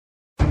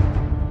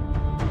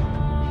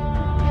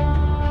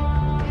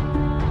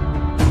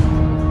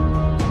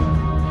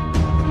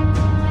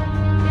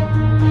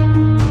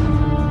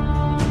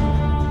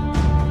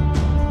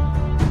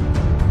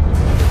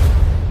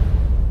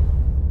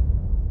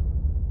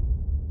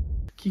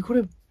কি করে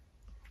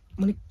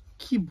মানে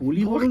কি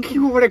বলি বল, কি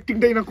ওভার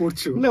অ্যাক্টিংটাই না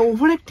করছো। না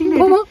ওভার অ্যাক্টিং না,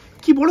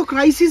 কি বড়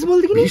ক্রাইসিস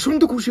বলতে কি। ভীষণ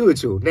তো খুশি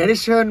হয়েছো,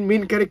 ন্যারেশন,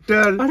 মেইন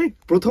ক্যারেক্টার, আরে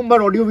প্রথমবার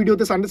অডিও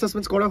ভিডিওতে সানডে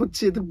সাসপেন্স করা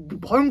হচ্ছে, এতে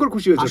ভয়ঙ্কর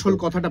খুশি হয়েছো। আসল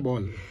কথাটা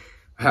বল।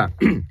 হ্যাঁ,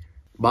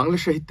 বাংলা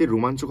সাহিত্যের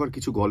রোমাঞ্চকর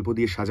কিছু গল্প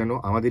দিয়ে সাজানো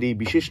আমাদের এই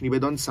বিশেষ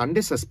নিবেদন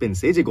সানডে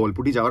সাসপেন্সে যে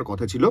গল্পটি যাওয়ার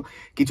কথা ছিল,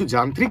 কিছু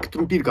যান্ত্রিক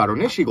ত্রুটির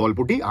কারণে সেই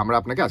গল্পটি আমরা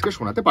আপনাকে আজকে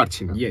শোনাতে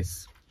পারছি না। ইয়েস,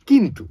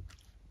 কিন্তু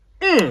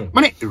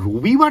মানে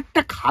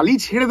রবিবারটা খালি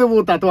ছেড়ে দেবো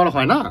তা তো আর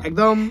হয় না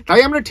একদম।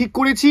 তাই আমরা ঠিক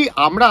করেছি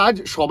আমরা আজ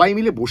সবাই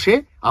মিলে বসে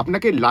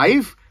আপনাকে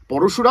লাইভ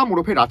পরশুরাম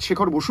ওরফে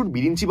রাজশেখর বসুর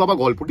বিরিঞ্চি বাবা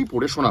গল্পটি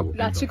পড়ে শোনাবো।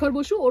 রাজশেখর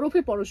বসু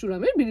ওরফে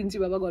পরশুরামের বিরিঞ্চি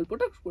বাবা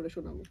গল্পটা পড়ে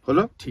শোনাবো।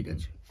 হলো? ঠিক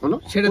আছে, হলো?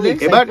 ছেড়ে দে।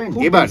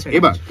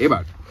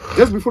 এবার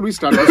just before we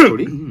start the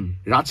story,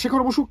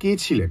 Rajshekhar Basu কে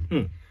ছিলেন?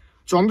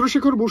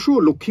 চন্দ্রশেখর বসু ও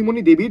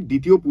লক্ষ্মীমণি দেবীর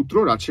দ্বিতীয় পুত্র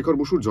রাজশেখর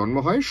বসুর জন্ম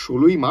হয়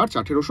 16ই মার্চ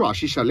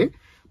 1880 সালে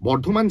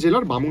বর্ধমান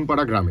জেলার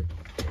বামুনপাড়া গ্রামে।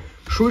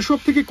 শৈশব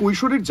থেকে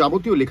কৈশোরের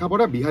যাবতীয়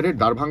লেখাপড়া বিহারের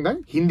দ্বারভাঙ্গায়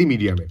হিন্দি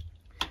মিডিয়ামে।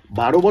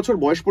 12 বছর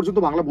বয়স পর্যন্ত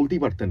বাংলা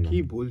বলতেই পারতেন না। কি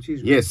বলছিস?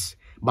 ইয়েস,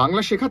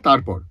 বাংলা শেখা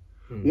তারপর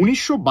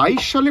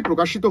 1922 সালে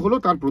প্রকাশিত হলো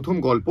তার প্রথম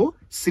গল্প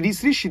শ্রী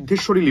শ্রী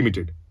সিদ্ধেশ্বরী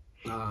লিমিটেড।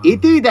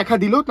 এতেই দেখা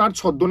দিল তার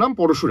ছদ্মনাম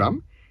পরশুরাম,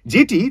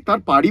 যেটি তার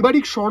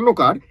পারিবারিক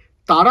স্বর্ণকার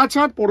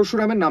তারাচাঁদ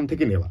পরশুরামের নাম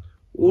থেকে নেওয়া।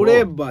 ওরে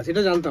বাস,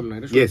 এটা জানতাম না।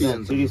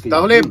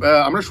 তাহলে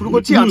আমরা শুরু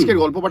করছি আজকের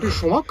গল্প পাঠের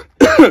সোমক,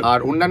 আর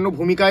অন্যান্য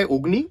ভূমিকায়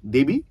অগ্নি,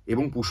 দেবী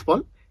এবং পুষ্পল,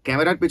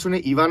 ক্যামেরার পেছনে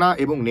ইভানা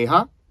এবং নেহা,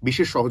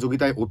 বিশেষ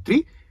সহযোগিতায় অত্রি।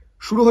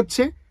 শুরু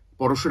হচ্ছে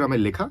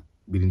পরশুরামের লেখা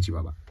বিরিঞ্চি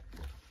বাবা।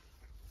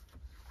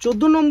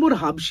 14 নম্বর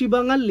হাবশি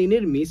বাঙাল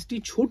লেনের মেসটি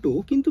ছোট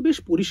কিন্তু বেশ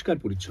পরিষ্কার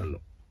পরিচ্ছন্ন,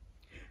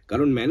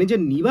 কারণ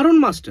ম্যানেজার নিবারণ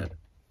মাস্টার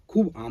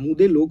খুব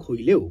আমোদে লোক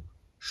হইলেও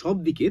সব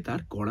দিকে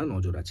তার কড়া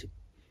নজর আছে।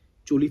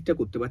 চলিতটা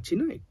করতে পারছি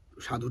না,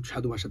 সাধু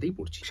সাধু ভাষাতেই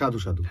পড়ছি। সাধু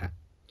সাধু। হ্যাঁ,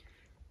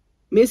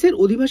 মেসের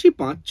অধিবাসী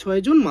 5-6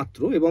 জন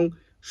মাত্র এবং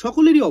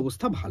সকলেরই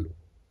অবস্থা ভালো।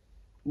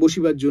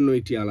 বসিবার জন্য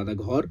একটি আলাদা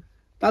ঘর,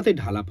 তাতে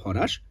ঢালা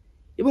ফরাশ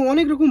এবং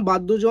অনেক রকম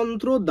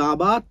বাদ্যযন্ত্র,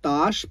 দাবা,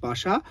 তাস,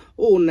 পাশা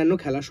ও অন্যান্য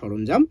খেলার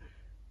সরঞ্জাম,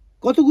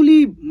 কতগুলি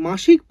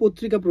মাসিক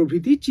পত্রিকা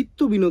প্রভৃতি চিত্ত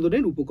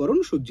বিনোদনের উপকরণ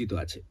সজ্জিত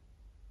আছে।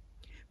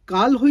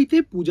 কাল হইতে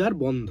পূজার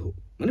বন্ধ,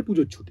 মানে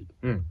পুজোর ছুটি,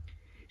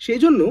 সেই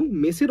জন্য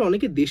মেসের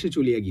অনেকে দেশে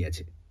চলিয়া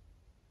গিয়াছে।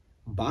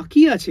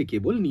 বাকি আছে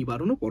কেবল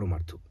নিবারণ ও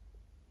পরমার্থ।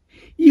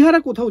 ইহারা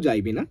কোথাও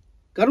যাইবে না,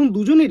 কারণ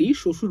দুজনেরই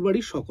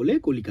শ্বশুরবাড়ির সকলে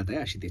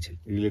কলিকাতায় আসিতেছেন।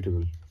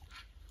 রিলেটেবল।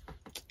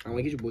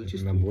 আমায় কিছু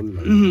বলছিস না?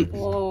 বললাম।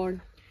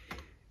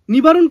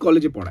 নিবারণ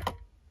কলেজে পড়ায়,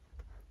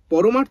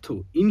 পরমার্থ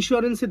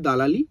ইন্স্যুরেন্সের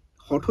দালালি,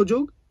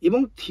 হঠযোগ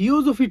এবং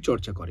থিওজফির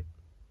চর্চা করে।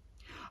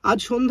 আজ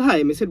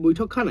সন্ধ্যায় মেসের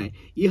বৈঠকখানায়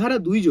ইহারা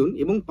দুইজন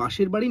এবং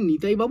পাশের বাড়ির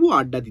নিতাইবাবু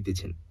আড্ডা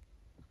দিতেছেন।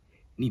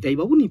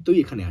 নিতাইবাবু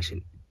নিত্যই এখানে আসেন,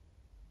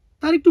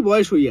 তার একটু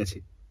বয়স হইয়াছে,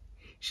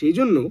 সেই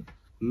জন্য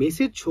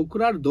মেসের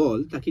ছোকরার দল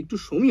তাকে একটু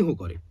সমীহ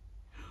করে,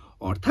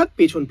 অর্থাৎ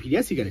পেছন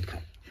ফিরিয়া সিগারেট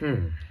খায়।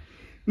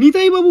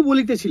 নিতাইবাবু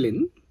বলিতেছিলেন,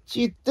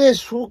 চিত্তে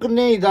সুখ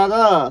নেই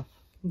দাদা,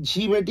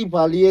 ঝিমেটি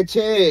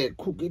পালিয়েছে,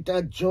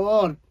 খুকিটার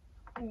জ্বর,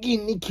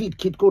 গিন্নি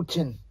খিটখিট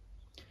করছেন।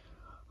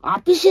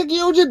 আপিসে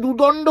গিয়েও যে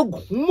দুদণ্ড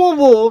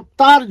ঘুমোবো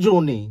তার জো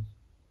নেই।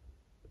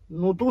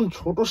 নতুন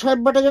ছোট সাহেব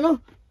বাটা যেন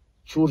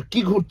চরকি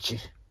ঘুরছে।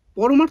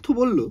 পরমার্থ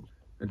বলল,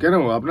 কেন,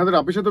 আপনাদের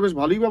আপিসে তো বেশ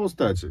ভালোই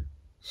ব্যবস্থা আছে।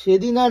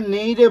 সেদিন আর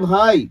নেই রে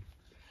ভাই,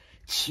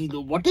 ছিল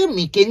বটে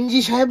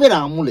মেকেঞ্জি সাহেবের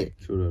আমলে।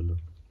 শুরু হলো।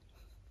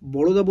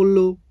 বড়দা বলল,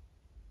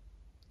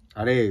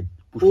 আরে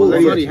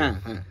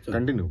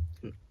কন্টিনিউ।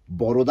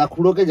 বড়দা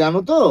খুড়োকে জানো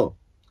তো?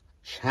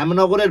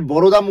 শ্যামনগরের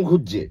বড়দা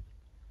মুখুজ্জে।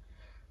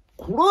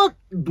 খুড়ো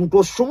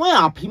 2টোর সময়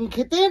আফিম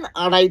খেতেন,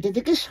 2:30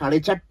 থেকে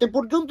 4:30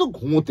 পর্যন্ত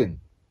ঘুমোতেন।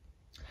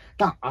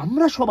 তা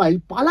আমরা সবাই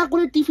পালা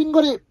করে টিফিন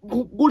ঘরে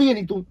গড়িয়ে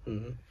নিতুম,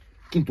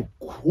 কিন্তু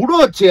খুড়ো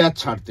চেয়ার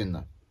ছাড়তেন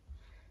না।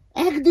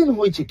 একদিন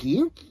হয়েছে কি,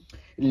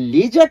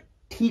 লেজার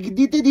ঠিক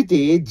দিতে দিতে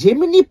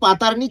যেমনি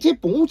পাতার নিচে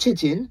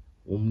পৌঁছেছেন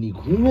অমনি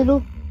ঘুম এলো।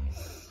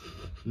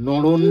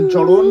 নড়ন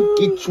চড়ন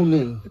কিচ্ছু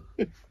নেই,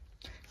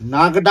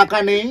 নাক ডাকা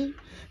নেই,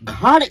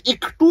 ঘাড়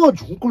একটুও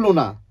ঝুঁকলো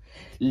না।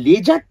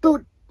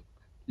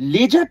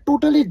 লেজার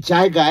টোটালের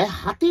জায়গায়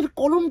হাতের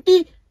কলমটি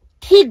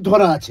ঠিক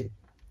ধরা আছে।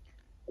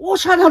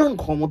 অসাধারণ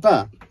ক্ষমতা।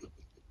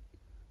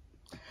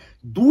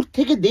 দূর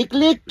থেকে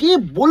দেখলে কে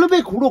বলবে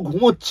খুড়ো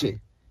ঘুমোচ্ছে।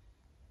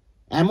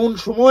 এমন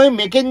সময়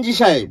মেকেঞ্জি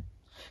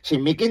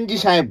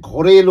সাহেব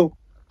ঘরে এলো।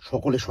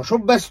 সকলে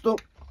শশব ব্যস্ত।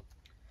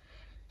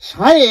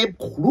 সাহেব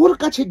খুড়োর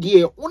কাছে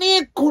গিয়ে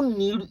অনেকক্ষণ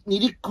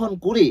নিরীক্ষণ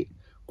করে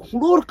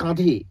খুড়োর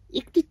কাঁধে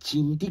একটি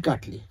চিমটি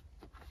কাটলে,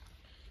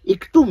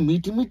 একটু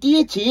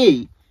মিটমিটিয়ে চেয়েই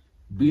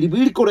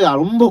বিড়বিড় করে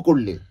আরম্ভ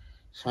করলে,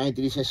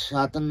 37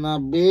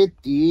 97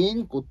 3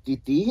 কোটি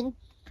 3।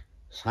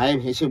 সাহেব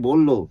হেসে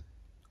বলল,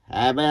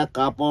 হ্যাভ এ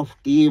কাপ অফ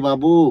টি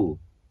বাবু।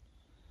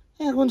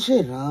 এখন সে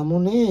রামও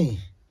নেই,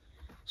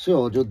 সে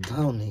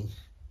অযোধ্যাও নেই,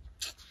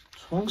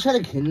 সংসারে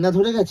ঘেন্না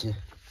ধরে গেছে।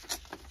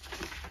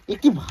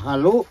 একটি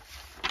ভালো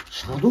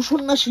সাধু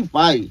সন্ন্যাসী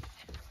পাই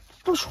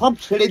তো সব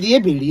ছেড়ে দিয়ে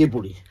বেরিয়ে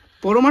পড়ি।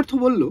 পরমার্থ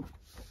বলল,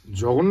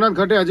 জগন্নাথ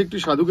ঘাটে আজ একটি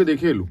সাধুকে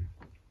দেখে এলুম।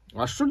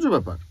 আশ্চর্য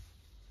ব্যাপার,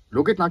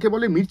 লোকে তাকে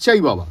বলে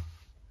মির্চাই বাবা।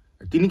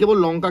 তিনি কেবল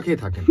লঙ্কা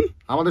খেয়ে থাকেন,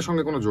 আমাদের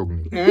সঙ্গে কোনো যোগ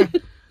নেই।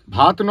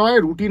 ভাত নয়,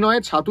 রুটি নয়,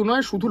 ছাতু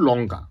নয়, শুধু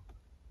লঙ্কা।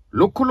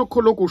 লক্ষ লক্ষ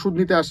লোক ওষুধ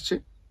নিতে আসছে,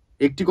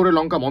 একটি করে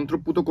লঙ্কা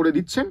মন্ত্রপুত করে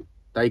দিচ্ছেন,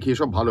 তাই খেয়ে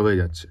সব ভালো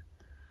হয়ে যাচ্ছে।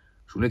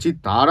 শুনেছি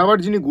তার আবার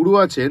যিনি গুরু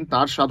আছেন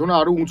তার সাধনা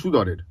আরো উঁচু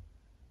দরের,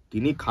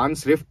 তিনি খান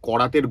স্রেফ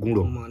করাতের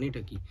গুঁড়ো।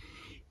 মানেটা কি?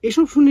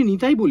 এসব শুনে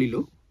নিতাই বলিল,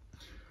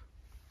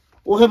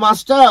 ওহে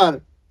মাস্টার,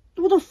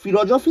 তুমি তো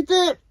ফিলসফিতে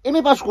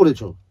এমএ পাস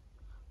করেছো,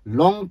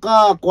 লঙ্কা,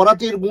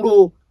 করাতের গুঁড়ো,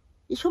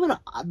 এসবের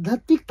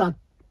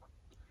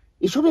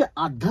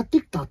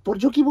আধ্যাত্মিক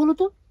তাৎপর্য কি বলো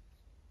তো?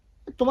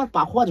 তোমার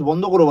পাখোয়াজ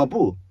বন্ধ করো বাপু,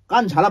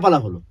 কান ঝালাপালা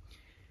হলো।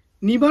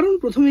 নিবারণ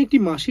প্রথমে একটি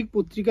মাসিক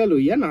পত্রিকা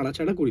লইয়া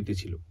নাড়াচাড়া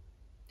করিতেছিল।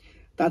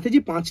 তাতে যে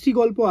 5টি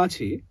গল্প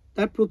আছে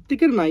তার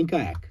প্রত্যেকের নায়িকা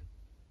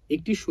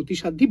একটি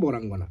সতীসাধ্যী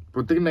বরাঙ্গনা।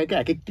 প্রত্যেকের নায়িকা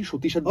এক একটি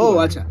সতীসাধ্যী। ও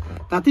আচ্ছা,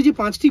 তাতে যে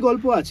 5টি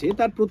গল্প আছে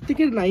তার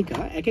প্রত্যেকের নায়িকা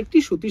এক একটি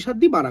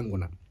সতীসাধ্যী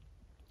বারাঙ্গনা।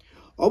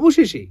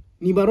 অবশেষে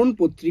নিবারণ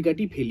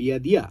পত্রিকাটি ফেলিয়া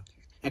দিয়া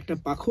একটা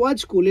পাখোয়াজ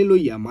কোলে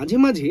লইয়া মাঝে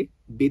মাঝে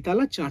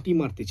বেতালা চাঁটি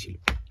মারতেছিল।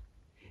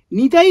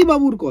 নিতাই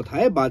বাবুর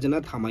কথায় বাজনা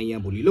থামাইয়া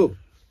বলিল,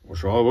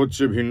 সব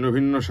হচ্ছে ভিন্ন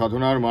ভিন্ন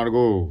সাধনার মার্গ,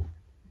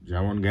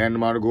 যেমন জ্ঞান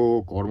মার্গ,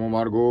 কর্ম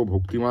মার্গ,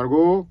 ভক্তি মার্গ,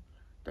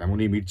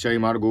 তেমনি মির্চাই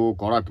মার্গ,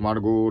 করাত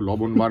মার্গ,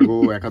 লবণ মার্গ,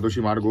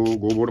 একাদশী মার্গ,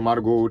 গোবর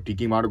মার্গ,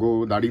 টিকি মার্গ,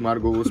 দাড়ি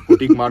মার্গ,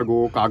 স্ফটিক মার্গ,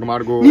 কাক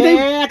মার্গ।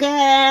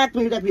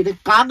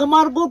 কাক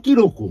মার্গ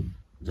কিরকম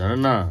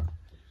জানেন না?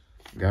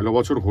 গেল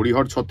বছর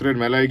হরিহর ছত্রের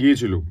মেলায়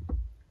গিয়েছিল,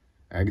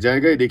 এক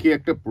জায়গায় দেখি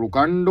একটা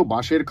প্রকাণ্ড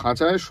বাঁশের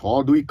খাঁচায়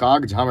 102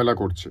 কাক ঝামেলা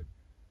করছে।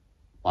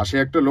 পাশে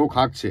একটা লোক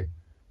হাঁকছে,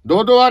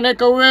 দোদো আনে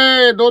কৌয়ে,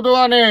 দোদো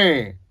আনে।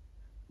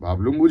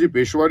 ভাবলুম বুঝি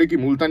পেশোয়ারি কি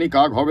মুলতানি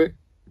কাক হবে,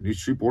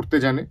 নিশ্চয়ই পড়তে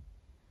জানে।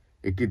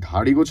 একটি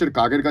ধাড়ি গোছের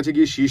কাকের কাছে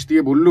গিয়ে শীষ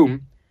দিয়ে বললুম,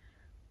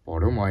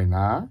 পড়ো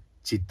ময়না,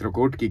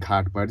 চিত্রকোট কি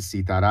ঘাট পর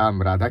সীতারাম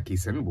রাধা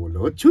কিষেন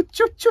বলো চুপ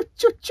চুপ চুপ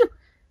চুপ চুপ।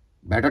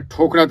 ব্যাটা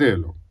ঠোকরাতে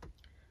এলো।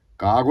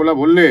 কাকওয়ালা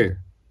বললে,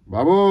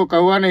 বাবু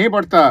কৌয়া নেই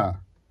পড়তা।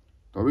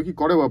 তবে কি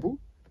করে বাপু,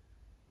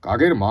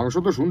 কাকের মাংস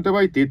তো শুনতে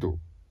পাই তেতো,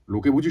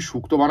 লোকে বুঝি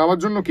শুক্তো বানাবার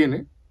জন্য কেনে।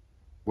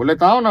 বলে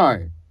তাও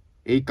নয়,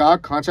 এই কাক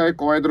খাঁচায়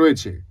কয়েদ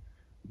রয়েছে,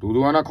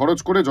 2 আনা খরচ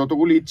করে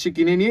যতগুলি ইচ্ছে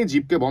কিনে নিয়ে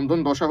জীবকে বন্ধন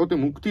দশা হতে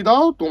মুক্তি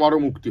দাও, তোমারও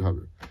মুক্তি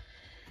হবে।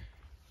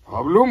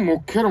 ভাবলুম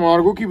মুখ্যের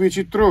মার্গ কি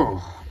বিচিত্র,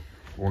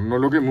 অন্য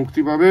লোকে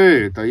মুক্তি পাবে,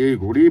 তাই এই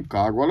গরিব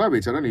কাকওয়ালা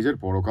বেচারা নিজের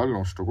পরকাল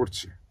নষ্ট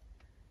করছে।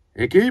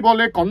 একেই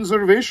বলে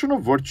কনজারভেশন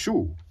অফ ভার্চু।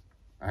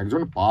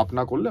 একজন পাপ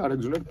না করলে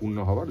আরেকজনের পুণ্য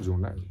হওয়ার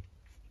জন্য।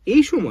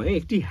 এই সময়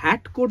একটি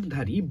হ্যাট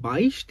কোটধারী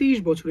 22-23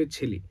 বছরের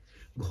ছেলে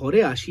ঘরে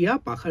আসিয়া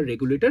পাখার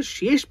রেগুলেটর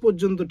শেষ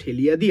পর্যন্ত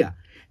ঠেলিয়া দিয়া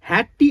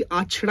হ্যাটটি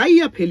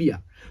আছড়াইয়া ফেলিয়া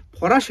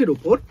ফরাসের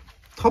ওপর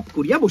থপ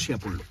করিয়া বসিয়া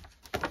পড়ল।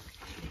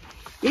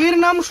 এর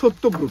নাম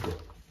সত্যব্রত।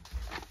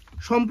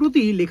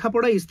 সম্প্রতি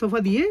লেখাপড়া ইস্তফা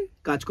দিয়ে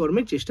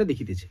কাজকর্মের চেষ্টা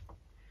দেখিতেছে।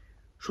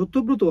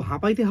 সত্যব্রত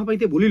হাঁপাইতে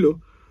হাঁপাইতে বলিল,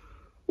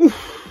 উফ,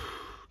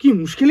 কি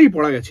মুশকিলেই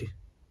পড়া গেছে।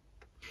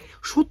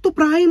 সত্য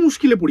প্রায়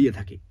মুশকিলে পড়িয়া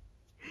থাকে,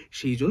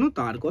 সেই জন্য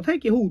তার কথায়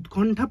কেহ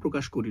উৎকণ্ঠা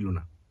প্রকাশ করিল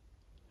না।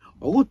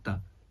 অগত্যা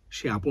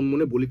সে আপন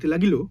মনে বলিতে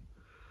লাগিল,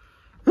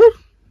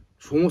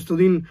 সমস্ত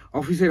দিন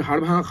অফিসের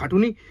হাড় ভাঙা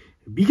খাটুনি,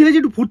 বিকেলে যে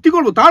একটু ফুর্তি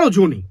করবো তারও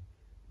জো নেই।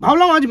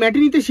 ভাবলাম আজ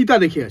ম্যাটিনিতে সীতা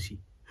দেখে আসি।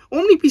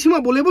 অমনি পিসিমা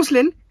বলে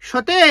বসলেন,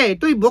 সতে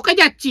তুই বকে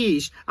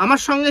যাচ্ছিস,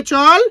 আমার সঙ্গে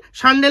চল,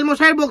 সান্ডেল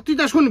মশাইয়ের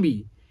বক্তৃতা শুনবি।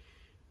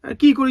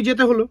 কি করি,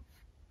 যেতে হলো।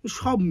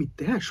 সব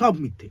মিথ্যে, হ্যাঁ সব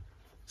মিথ্যে।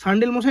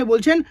 সান্ডেল মশাই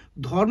বলছেন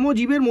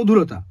ধর্মজীবের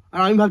মধুরতা,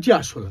 আর আমি ভাবছি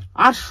আরশোলা।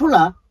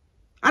 আরশোলা?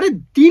 আরে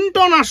 3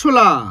 টন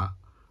আরশোলা।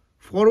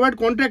 ফরওয়ার্ড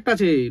কন্ট্রাক্ট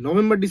আছে,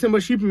 November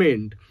December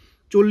shipment,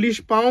 40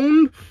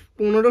 pound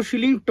 15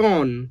 shilling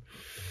ton.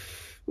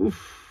 উফ,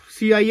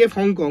 সিআইএফ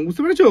হংকং,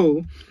 বুঝতে পেরেছো?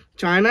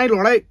 চায়নায়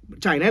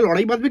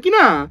লড়াই বাঁধবে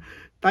কিনা,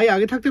 তাই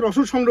আগে থাকতে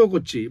রসদ সংগ্রহ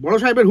করছে। বড়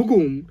সাহেবের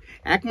হুকুম,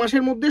 1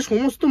 মাসের মধ্যে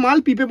সমস্ত মাল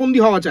পিপেবন্দি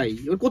হওয়া চাই।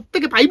 ওর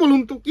কোত্থেকে পাই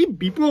বলুন তো? কি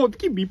বিপদ,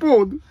 কি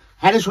বিপদ।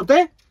 হ্যাঁ রে সতে,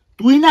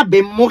 তুই না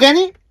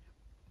ব্রহ্মজ্ঞানী,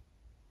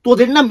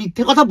 তোদের না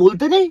মিথ্যে কথা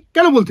বলতে নেই?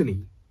 কেন বলতে নেই?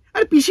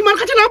 আরে পিসিমার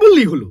কাছে না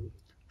বললেই হলো।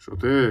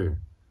 সতে,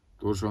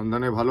 তোর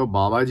সন্ধানে ভালো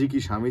বাবাজি কি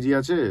স্বামীজি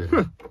আছে?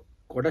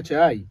 কটা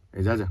চাই?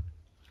 এই যা যা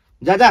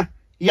যা যা,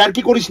 ইয়ার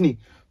কি করিসনি?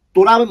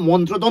 তোরা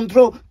মন্ত্রতন্ত্র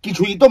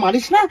কিছুই তো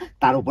মানিস না,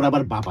 তার উপর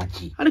আবার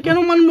বাবাজি। আরে কেন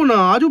মানবো না,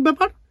 আজব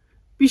ব্যাপার।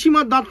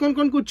 পিসিমার দাঁত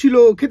কনকন করছিল,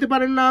 খেতে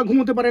পারেন না,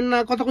 ঘুমোতে পারেন না,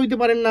 কথা কইতে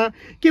পারেন না,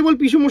 কেবল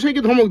পিসু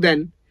মশাইকে ধমক দেন।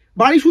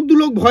 বাড়ি শুদ্ধ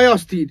লোক ভয়ে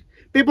অস্থির।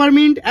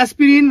 পেপারমিন্ট,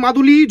 অ্যাসপিরিন,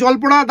 মাদুলি,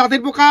 জলপড়া,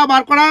 দাঁতের পোকা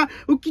বার করা,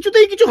 ও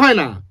কিছুতেই কিছু হয়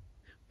না।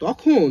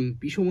 তখন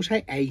পিসু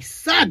মশাই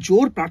এইসা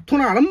জোর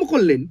প্রার্থনা আরম্ভ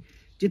করলেন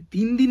যে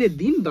 3 দিনের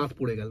দিন দাঁত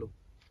পড়ে গেল।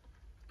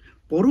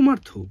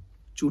 পরমার্থ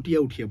চটিয়া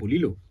উঠিয়া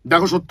বলিল,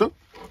 দেখো সত্য,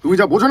 তুমি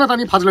যা বোঝো না তা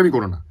নিয়ে ফাজলামি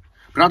করো না।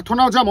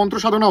 প্রার্থনাও যা, মন্ত্র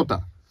সাধনাও তা।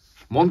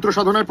 মন্ত্র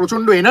সাধনায়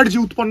প্রচন্ড এনার্জি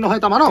উৎপন্ন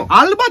হয়, তা মানো?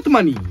 আলবাত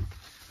মানি।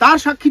 তার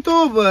সাক্ষী তো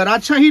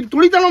রাজশাহীর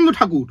তড়িতানন্দ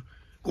ঠাকুর।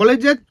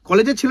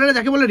 কলেজের ছেলেরা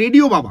যাকে বলে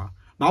রেডিও বাবা।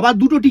 বাবার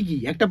 2টো টিকি,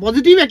 একটা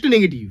পজিটিভ একটা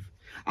নেগেটিভ।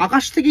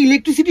 আকাশ থেকে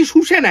ইলেকট্রিসিটি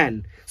শুষে নেন,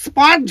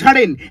 স্পার্ক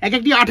ঝাড়েন,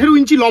 একটি 18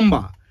 ইঞ্চি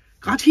লম্বা।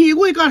 কাছে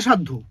এগোয় কার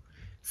সাধ্য?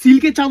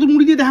 সিল্কের চাদর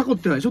মুড়ি দিয়ে দেখা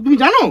করতে হয়, সব তুমি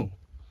জানো?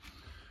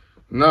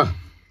 না,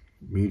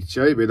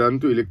 মির্চাই,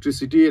 বেদান্ত,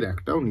 ইলেকট্রিসিটি এর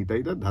একটাও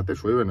নিতাইদার ধাতে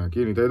সইবে না। কি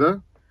নিতাইদা,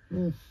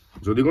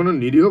 যদি কোনো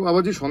নিরীহ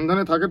বাবাজি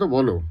সন্ধানে থাকে তো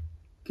বলো,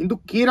 কিন্তু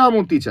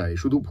কেরামতি চাই,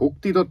 শুধু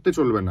ভক্তি তত্ত্বে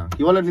চলবে না।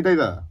 কি বলেন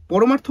নিতাইদা?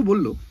 পরমার্থ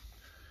বলল।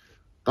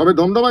 তবে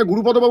দমদমায়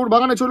গুরুপদবাবুর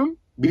বাগানে চলুন,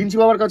 বিরিঞ্চি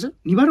বাবার কাছে।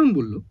 নিবারণ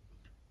বলল।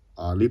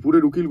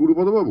 আলিপুরের উকিল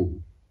গুরুপদবাবু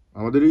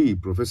আমাদের এই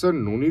প্রফেসর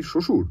ননির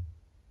শ্বশুর,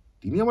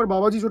 তিনি আমার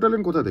বাবাজি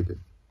জোটালেন কোথা থেকে?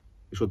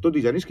 সত্য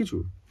তুই জানিস কিছু?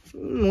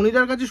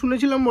 ননিদার কাছে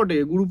শুনেছিলাম বটে,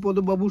 গুরুপদ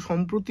বাবু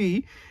সম্প্রতি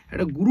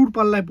একটা গুরুর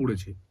পাল্লায়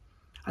পড়েছে।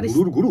 আরে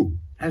গুরুর গুরু?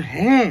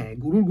 হ্যাঁ,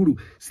 গুরুর গুরু।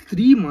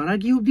 স্ত্রী মারা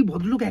গিয়ে অব্দি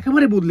ভদ্রলোক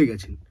একেবারে বদলে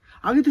গেছেন।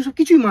 আগে তো সব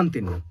কিছুই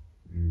মানতেন না।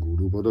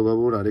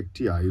 গুরুপদবাবুর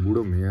আরেকটি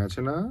আইবুড়ো মেয়ে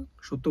আছে না?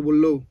 সত্য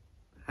বলল।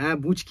 হ্যাঁ,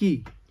 বুঝকি,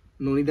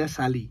 ননিদার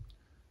শালি।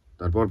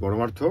 তারপর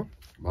পরমার্থ,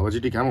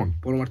 বাবাজিটি কেমন?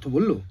 পরমার্থ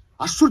বলল।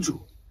 আশ্চর্য,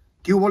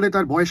 কেউ বলে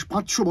তার বয়স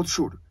 500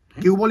 বৎসর,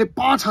 কেউ বলে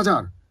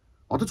 5000,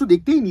 অথচ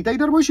দেখতেই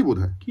নিতাইদার বয়সী বোধ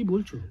হয়। কি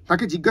বলছো?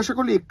 তাকে জিজ্ঞাসা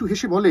করলে একটু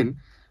হেসে বলেন,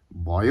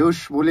 বয়স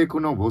বলে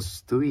কোনো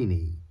বস্তুই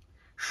নেই,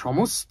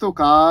 সমস্ত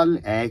কাল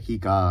একই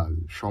কাল,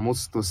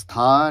 সমস্ত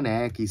স্থান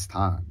একই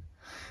স্থান।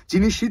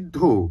 যিনি সিদ্ধ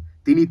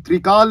তিনি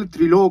ত্রিকাল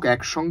ত্রিলোক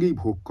একসঙ্গেই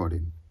ভোগ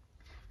করেন।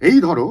 এই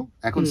ধরো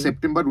এখন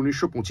সেপ্টেম্বর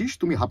 1925,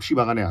 তুমি হাপসি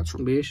বাগানে আছো।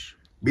 বেশ।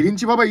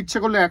 বিরিঞ্চি বাবা ইচ্ছে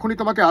করলে এখনই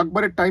তোমাকে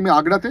আকবরের টাইমে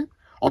আগ্রাতে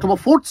অথবা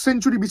 4th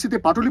সেঞ্চুরি বিসিতে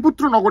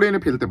পাটলিপুত্র নগরে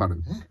এনে ফেলতে পারেন।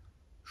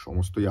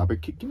 সমস্তই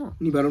আপেক্ষিক কিনা?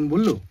 নিবারণ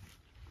বলল।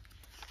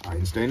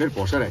 আইনস্টাইনের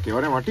পশার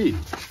একেবারে মাটি।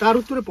 তার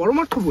উত্তরে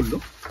পরমার্থ বলল।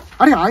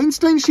 আরে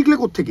আইনস্টাইন শিখলে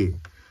কোত্থেকে?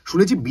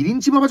 শুনেছি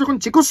বিরিঞ্চি বাবা যখন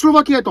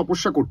চেকোস্লোভাকিয়ায়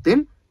তপস্যা করতেন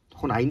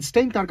তখন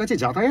আইনস্টাইন তার কাছে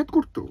যাতায়াত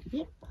করত।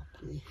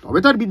 তবে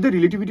তার বিদ্যা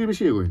রিলেটিভিটির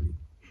বেশি এগোয়নি।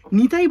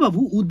 নিতাই বাবু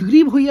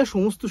উদ্গ্রীব হইয়া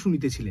সমস্ত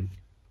শুনিতেছিলেন।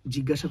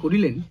 জিজ্ঞাসা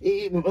করিলেন,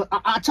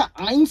 আচ্ছা,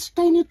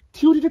 আইনস্টাইনের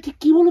থিওরিটা ঠিক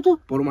কি বলতো?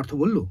 পরমার্থ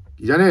বলল।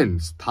 কি জানেন,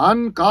 স্থান,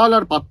 কাল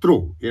আর পাত্র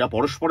এরা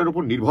পরস্পরের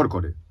উপর নির্ভর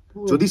করে।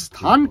 যদি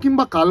স্থান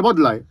কিংবা কাল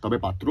বদলায় তবে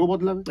পাত্রও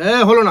বদলাবে।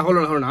 হলো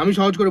না, আমি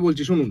সহজ করে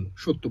বলছি, শুনুন।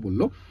 সত্য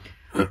বলল,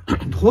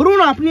 ধরুন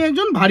আপনি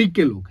একজন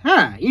ভারিক্কে লোক,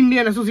 হ্যাঁ,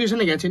 ইন্ডিয়ান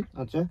অ্যাসোসিয়েশনে গেছেন।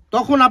 আচ্ছা,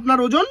 তখন আপনার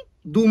ওজন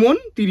 2 মণ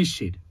 30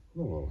 সের।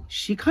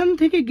 সেখান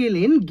থেকে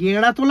গেলেন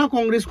গেড়াতলা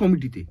কংগ্রেস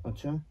কমিটিতে।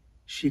 আচ্ছা,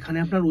 সেখানে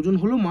আপনার ওজন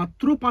হলো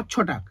মাত্র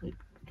 5-6 টাকা।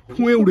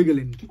 ফুঁয়ে উড়ে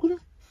গেলেন। কি করে?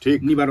 ঠিক।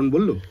 নিবারণ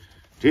বলল।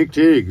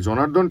 ঠিক।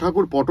 জনার্দন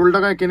ঠাকুর পটল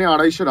টাকায় কেনে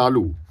 250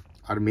 আলু,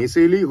 আর মেসে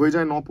এলেই হয়ে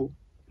যায় 9 পো।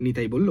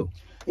 নিতাই বলল।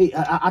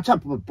 আচ্ছা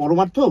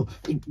পরমার্থ,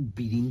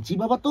 বিরিঞ্চি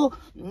বাবা তো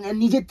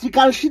নিজে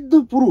ত্রিকাল সিদ্ধ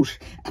পুরুষ,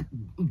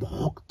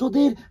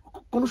 ভক্তদের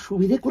কোনো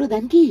সুবিধে করে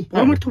দেন কি?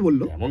 পরমার্থ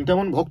বলল। এমন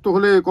তেমন ভক্ত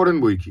হলে করেন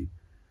বই কি।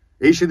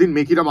 এই সেদিন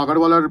মেকিরাম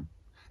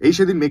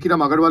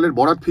আগারওয়ালের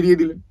বরাত ফিরিয়ে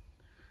দিলেন।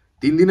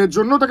 3 দিনের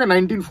জন্য তাকে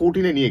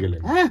 1914-এ নিয়ে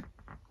গেলেন। হ্যাঁ,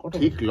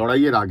 ঠিক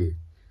লড়াইয়ের আগে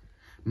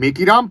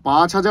মেকিরাম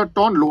 5000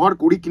 টন লোহার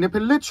কড়ি কিনে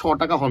ফেললে 6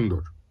 টাকা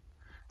হন্দর।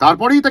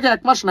 তারপরেই তাকে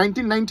 1 মাস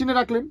 1919-এ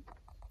রাখলেন।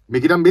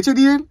 মেকিরাম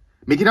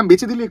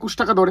বেচে দিলে 21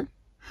 টাকা দরে।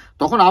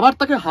 তখন আবার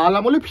তাকে হাল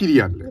আমলে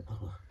ফিরিয়ে আনলেন।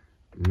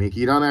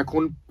 মেকিরাম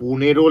এখন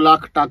 15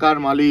 লাখ টাকার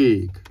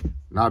মালিক।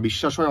 না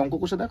বিশ্বাস হয় অঙ্ক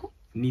কষে দেখো।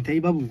 নিতাই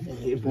বাবু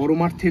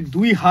পরমার্থের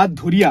 2 হাত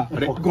ধরিয়া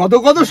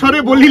গদগদ স্বরে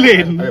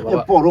বলিলেন,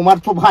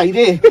 পরমার্থ ভাই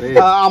রে,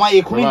 আমায়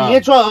এখনই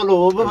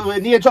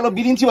নিয়ে চলো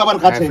বিরিঞ্চি বাবার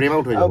কাছে।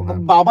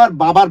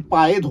 বাবার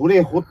পায়ে ধরে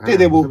হত্যে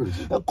দেব,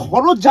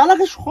 খরচ যা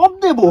লাগে সব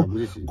দেব।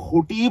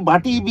 ঘটি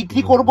বাটি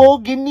বিক্রি করব,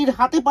 গিন্নির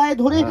হাতে পায়ে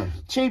ধরে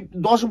সেই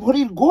 10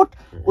 ভরির গোট,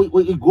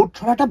 ওই গোট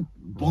ছড়াটা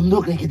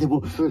বন্ধক রেখে দেব।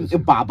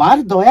 বাবার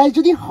দয়ায়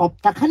যদি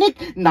হপ্তাখানেক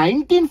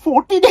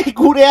 1914-এ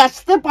ঘুরে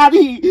আসতে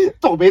পারি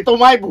তবে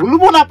তোমায়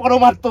ভুলবো না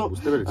পরমার্থ।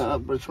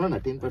 শোনো না,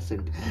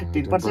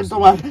 10%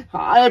 তোমার।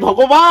 হায়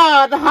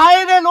ভগবান,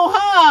 হায় রে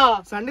লোহা।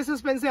 সানডে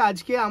সাসপেন্সে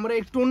আজকে আমরা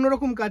একটু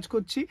অন্যরকম কাজ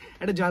করছি।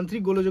 একটা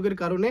যান্ত্রিক গোলযোগের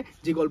কারণে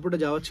যে গল্পটা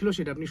যাওয়ার ছিল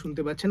সেটা আপনি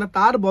শুনতে পাচ্ছেন না।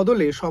 তার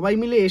বদলে সবাই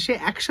মিলে এসে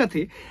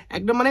একসাথে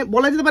একটা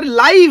বলা যেতে পারে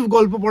লাইভ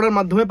গল্প পড়ার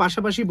মাধ্যমে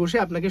পাশাপাশি বসে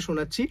আপনাকে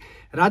শোনাচ্ছি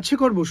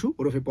রাজশেখর বসু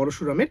ওরফে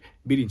পরশুরামের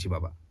বিরিঞ্চি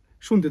বাবা।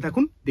 শুনতে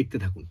থাকুন, দেখতে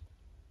থাকুন।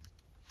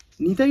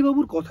 নিতাই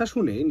বাবুর কথা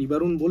শুনে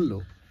নিবারণ বলল,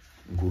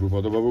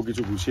 গুরুপদবাবু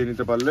কিছু গুছিয়ে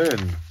নিতে পারলেন?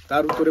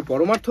 তার উত্তরে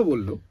পরমার্থ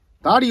বলল,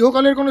 তার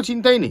ইহকালের কোনো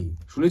চিন্তাই নেই।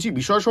 শুনেছি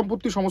বিষয়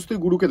সম্পত্তি সমস্তই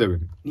গুরুকে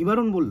দেবেন।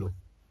 নিবারণ বলল,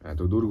 এত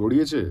দূর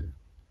গড়িয়েছে?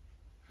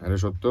 আরে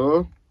সত্য,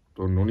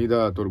 তোর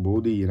ননিদা, তোর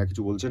বৌদি এরা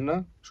কিছু বলছেন না?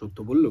 সত্য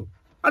বলল,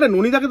 আরে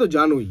ননিদাকে তো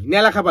জানোই,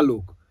 নেলা খাপা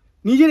লোক,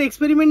 নিজের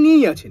এক্সপেরিমেন্ট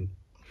নিয়েই আছেন।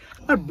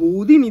 আর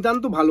বৌদি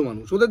নিতান্ত ভালো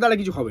মানুষ, ওদের দ্বারা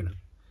কিছু হবে না।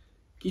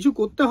 কিছু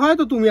করতে হয়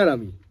তো তুমি আর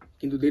আমি,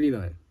 কিন্তু দেরি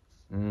নয়।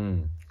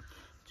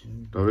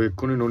 তবে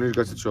এক্ষুনি ননির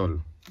কাছে চল,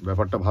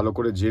 ব্যাপারটা ভালো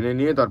করে জেনে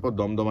নিয়ে তারপর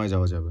দমদমায়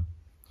যাওয়া যাবে।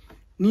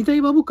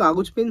 নিতাই বাবু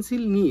কাগজ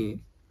পেন্সিল নিয়ে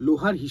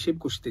লোহার হিসেব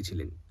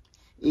কষতেছিলেন।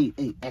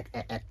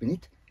 এক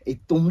মিনিট,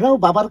 তোমরাও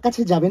বাবার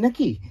কাছে যাবে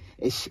নাকি?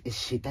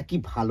 সেটা কি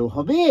ভালো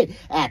হবে?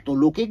 এত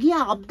লোকে গিয়ে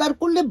আবদার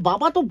করলে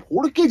বাবা তো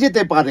ভড়কে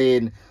যেতে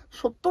পারেন।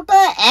 সত্যটা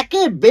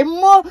একে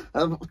বেম্য,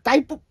 তাই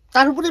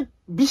তার উপরে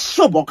বিশ্ব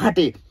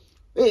বখাটে।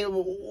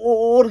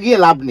 ওর গিয়ে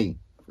লাভ নেই।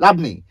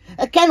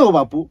 কেন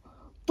বাপু,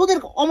 তোদের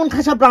অমন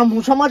খাসা ব্রাহ্ম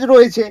সমাজ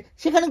রয়েছে,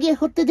 সেখানে গিয়ে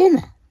হতে দে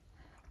না।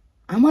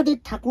 আমাদের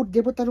ঠাকুর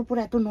দেবতার উপর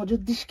এত নজর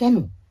দিস কেন?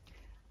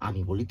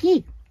 আমি বলি কি,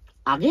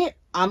 আগে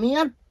আমি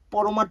আর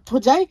পরমার্থ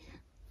যাই,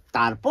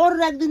 তারপর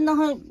একদিন না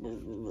হয়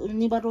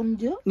নিবারণ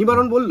দিও।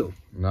 নিবারণ বলল,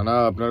 না না,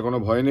 আপনার কোনো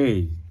ভয় নেই,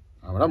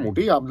 আমরা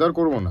মোটেই আবদার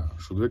করব না,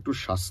 শুধু একটু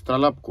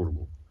শাস্ত্রালাপ করব।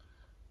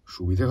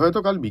 সুবিধে হয়তো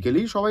কাল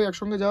বিকেলেই সবাই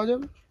একসঙ্গে যাওয়া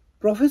যাবে।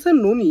 প্রফেসর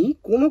ননি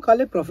কোনো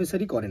কালে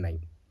প্রফেসরই করে নাই,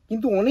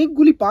 কিন্তু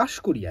অনেকগুলি পাশ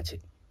করিয়াছে।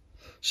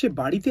 সে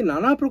বাড়িতে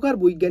নানা প্রকার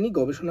বৈজ্ঞানিক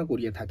গবেষণা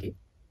করিয়া থাকে,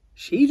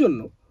 সেই জন্য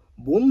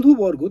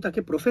বন্ধুবর্গ তাকে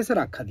প্রফেসর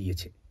আখ্যা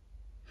দিয়েছে।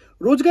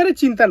 রোজগারের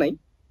চিন্তা নাই,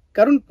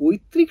 কারণ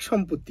পৈতৃক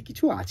সম্পত্তি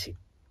কিছু আছে।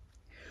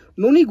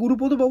 ননি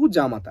গুরুপদবাবু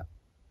জামাতা,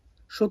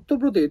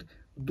 সত্যব্রতের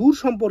দূর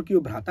সম্পর্কীয়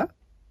ভ্রাতা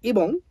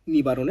এবং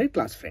নিবারণের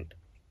ক্লাস ফ্রেন্ড।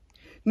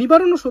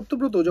 নিবারণ ও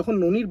সত্যব্রত যখন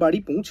ননির বাড়ি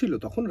পৌঁছিল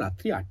তখন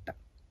রাত্রি 8টা।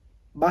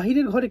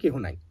 বাহিরের ঘরে কেহ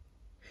নাই।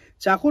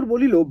 চাকর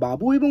বলিল,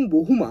 বাবু এবং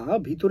বহুমা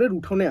ভিতরের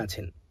উঠোনে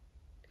আছেন।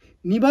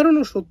 নিবারণ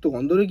ও সত্য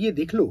অন্দরে গিয়ে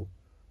দেখল,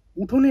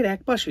 উঠোনের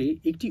একপাশে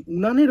একটি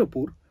উনানের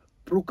ওপর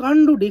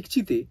প্রকাণ্ড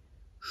ডেকচিতে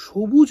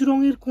সবুজ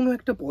রঙের কোনো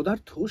একটা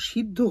পদার্থ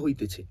সিদ্ধ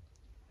হইতেছে।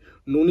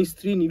 ননি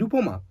স্ত্রী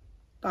নিরুপমা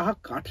তাহা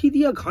কাঠি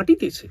দিয়া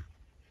ঘাঁটিতেছে।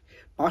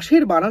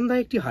 পাশের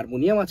বারান্দায় একটি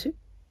হারমোনিয়াম আছে,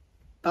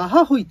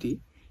 তাহা হইতে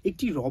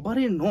একটি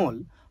রবারের নল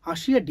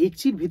আসিয়া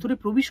ডেকচির ভেতরে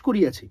প্রবেশ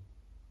করিয়াছে।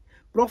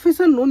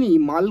 প্রফেসর ননি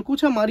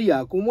মালকোচা মারিয়া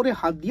কোমরে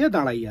হাত দিয়া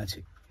দাঁড়াইয়া আছে।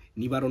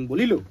 নিবারণ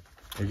বলিল,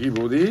 কি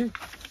বৌদি,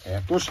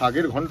 এত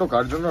শাকের ঘন্ট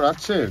কার জন্য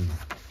রাখছেন?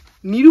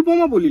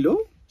 নিরুপমা বলিল,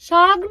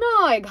 শাক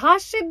নয়,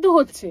 ঘাস সেদ্ধ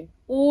হচ্ছে।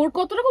 ওর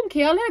কত রকম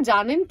খেয়াল হয়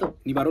জানেন তো।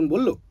 নিবারণ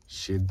বলল,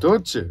 সিদ্ধ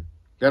হচ্ছে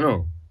কেন?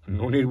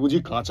 ননির বুঝি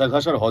কাঁচা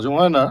ঘাস আর হজম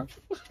হয় না?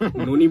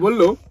 ননি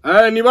বলল,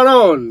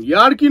 নিবারণ,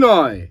 ইয়ার কি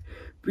নয়,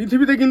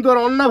 পৃথিবীতে কিন্তু আর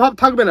অন্নাভাব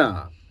থাকবে না।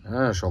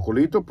 হ্যাঁ,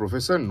 সকলেই তো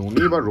প্রফেসর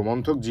ননি বা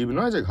রোমান্থক জীব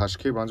নয় যে ঘাস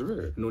খেয়ে বাঁচবে।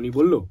 ননি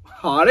বলল,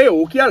 আরে ও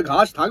কি আর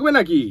ঘাস থাকবে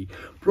নাকি,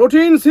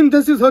 প্রোটিন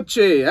সিনথেসিস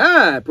হচ্ছে।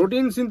 হ্যাঁ,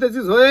 প্রোটিন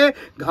সিনথেসিস হয়ে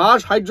ঘাস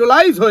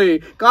হাইড্রোলাইজ হয়ে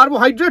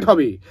কার্বোহাইড্রেট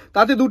হবে,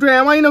 তাতে দুটো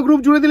অ্যামাইনো গ্রুপ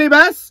জুড়ে দিলেই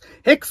ব্যাস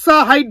হেক্সা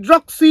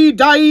হাইড্রক্সি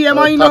ডাই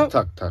অ্যামাইনো।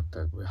 থাক থাক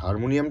থাক,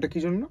 হারমোনিয়ামটা কি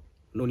জন্য?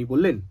 ননি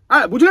বললেন,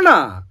 বুঝলে না,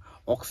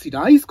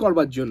 অক্সিডাইজ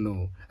করবার জন্য।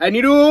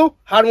 নিরু,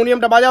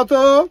 হারমোনিয়ামটা বাজাও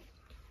তো।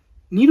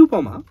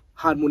 নিরুপমা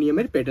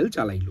হারমোনিয়ামের পেডেল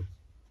চালাইল,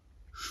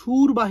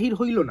 সুর বাহির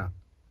হইল না।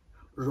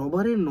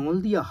 রবারের নল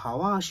দিয়া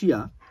হাওয়া আসিয়া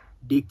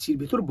ডেকচির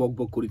ভেতর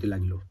বকবক করিতে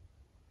লাগিল।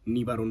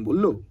 নিবারণ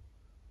বলল,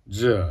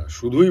 যা,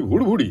 শুধুই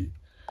ভুড়ভুড়ি।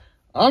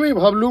 আমি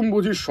ভাবলুম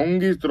বুঝি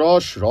সঙ্গীত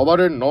রস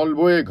রবারের নল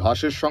বয়ে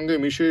ঘাসের সঙ্গে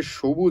মিশে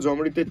সবুজ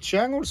অমৃতের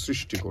চ্যাঙর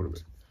সৃষ্টি করবে।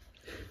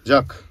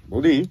 যাক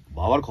বৌদি,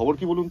 বাবার খবর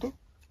কি বলুন তো?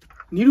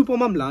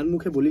 নিরুপমা ম্লান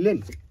মুখে বলিলেন,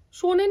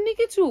 শোনেননি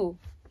কিছু?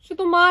 সে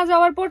তো মা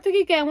যাওয়ার পর থেকে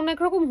কেমন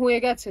একরকম হয়ে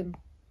গেছেন।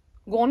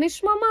 গণেশ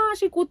মামা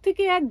সে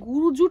কোত্থেকে এক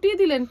গুরু জুটিয়ে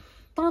দিলেন,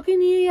 তাকে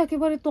নিয়েই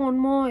একেবারে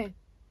তন্ময়।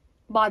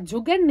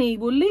 বাহ্যজ্ঞান নেই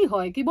বললেই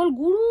হয়, কেবল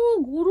গুরু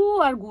গুরু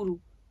আর গুরু।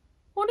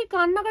 অনেক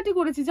কান্নাকাটি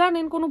করেছি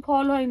জানেন, কোনো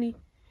ফল হয়নি।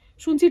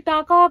 শুনছি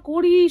টাকা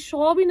কড়ি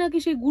সবই নাকি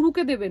সেই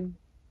গুরুকে দেবেন।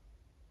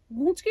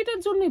 মুচকিটার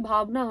জন্যই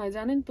ভাবনা হয়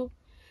জানেন তো।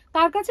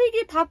 তার কাছেই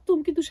গিয়ে থাকতুম,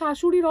 কিন্তু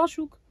শাশুড়ির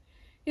অসুখ,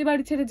 এ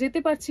বাড়ি ছেড়ে যেতে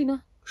পারছি না।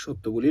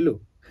 সত্য বলিল,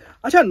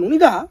 আচ্ছা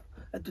ননিদা,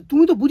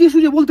 তুমি তো বুঝে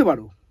সুঝে বলতে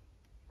পারো।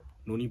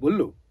 ননি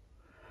বলল,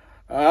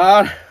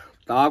 আর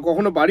তা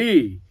কখনো পারি?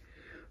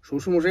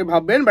 শ্বশুরমশাই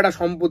ভাববেন বেটা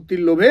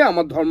সম্পত্তির লোভে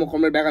আমার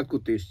ধর্মকর্মের ব্যাঘাত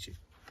করতে এসছে।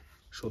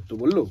 সত্য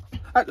বলল,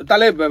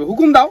 তাহলে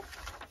হুকুম দাও,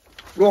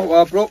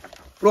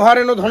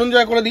 প্রহারেণ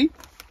ধনঞ্জয় করে দিই।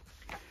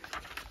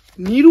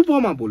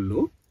 নিরুপমা বলল,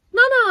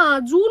 না না,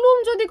 জুলুম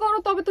যদি করো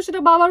তবে তো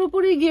সেটা বাবার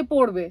উপরেই গিয়ে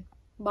পড়বে।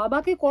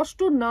 বাবাকে কষ্ট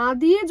না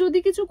দিয়ে যদি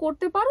কিছু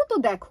করতে পারো তো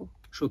দেখো।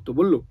 সত্য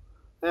বলল,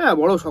 হ্যাঁ,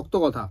 বড় শক্ত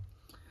কথা।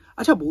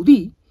 আচ্ছা বৌদি,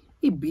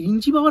 এই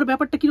বিরিঞ্চি বাবার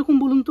ব্যাপারটা কিরকম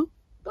বলুন তো?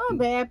 তা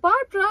ব্যাপার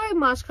প্রায়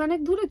মাসখানেক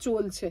ধরে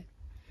চলছে।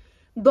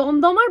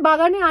 দমদমার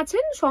বাগানে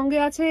আছেন, সঙ্গে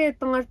আছে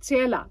তাঁর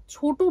চেলা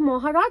ছোট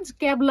মহারাজ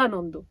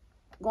ক্যাবলানন্দ।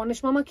 গণেশ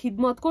মামা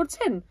খিদমত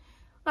করছেন,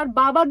 আর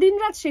বাবা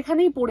দিনরাত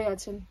সেখানেই পড়ে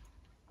আছেন।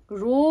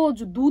 রোজ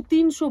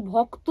 200-300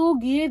 ভক্ত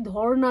গিয়ে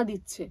ধর্ণা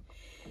দিচ্ছে।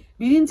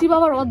 বিরিঞ্চি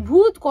বাবার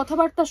অদ্ভুত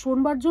কথাবার্তা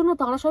শোনবার জন্য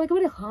তারা সব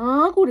একেবারে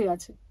হাঁ করে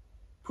আছে।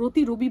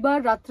 প্রতি রবিবার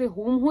রাত্রে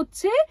হোম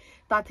হচ্ছে,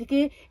 তা থেকে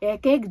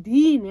এক এক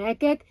দিন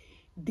এক এক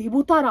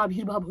দেবতার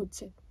আবির্ভাব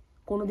হচ্ছে।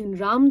 কোনোদিন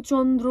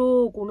রামচন্দ্র,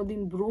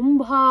 কোনোদিন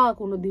ব্রহ্মা,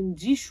 কোনোদিন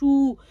যিশু,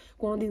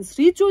 কোনোদিন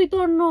শ্রী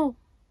চৈতন্য।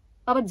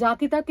 আবার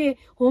যাকে তাকে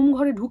হোম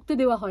ঘরে ঢুকতে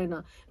দেওয়া হয় না,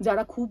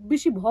 যারা খুব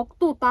বেশি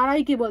ভক্ত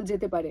তারাই কেবল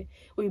যেতে পারে।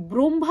 ওই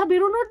ব্রহ্মা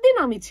বেরোনোর দিন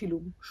আমি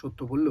ছিলুম। সত্য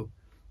বলল,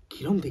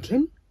 কিরম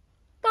দেখলেন?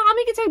 তা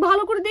আমি কি চাই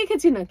ভালো করে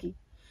দেখেছি নাকি?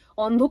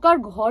 অন্ধকার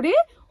ঘরে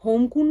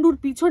হোমকুণ্ডুর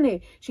পিছনে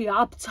সেই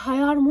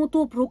আবছায়ার মতো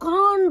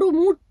প্রকাণ্ড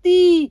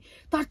মূর্তি,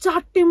 তার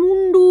 4টে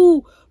মুন্ডু,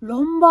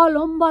 লম্বা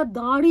লম্বা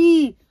দাড়ি।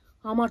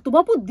 আমার তো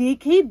বাপু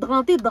দেখেই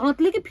দাঁতে দাঁত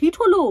লেগে ফিট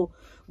হলো।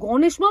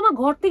 গণেশ মামা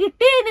ঘর থেকে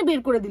টেনে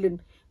বের করে দিলেন।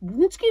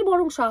 বুঝকির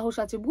বরং সাহস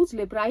আছে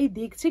বুঝলে, প্রায়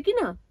দেখছে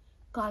কিনা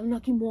কাল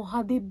নাকি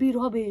মহাদেব বের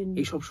হবেন।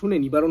 এইসব শুনে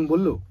নিবারণ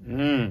বলল,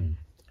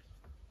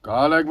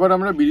 কাল একবার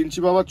আমরা বিরিঞ্চি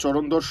বাবার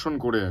চরণ দর্শন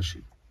করে আসি,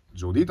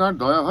 যদি তার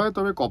দয়া হয়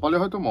তবে কপালে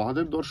হয়তো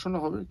মহাদেব দর্শন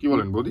হবে। কি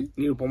বলেন বৌদি?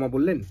 নিরুপমা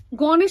বললেন,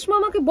 গণেশ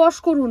মামাকে বশ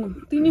করুন,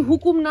 তিনি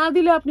হুকুম না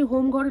দিলে আপনি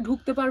হোম ঘরে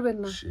ঢুকতে পারবেন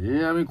না। সে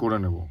আমি করে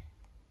নেব,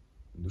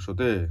 কিন্তু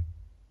সতে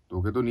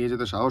তোকে তো নিয়ে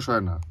যেতে সাহস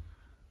হয় না,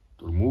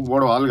 তোর মুখ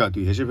বড় আলগা,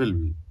 তুই হেসে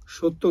ফেলবি।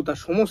 সত্য তার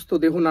সমস্ত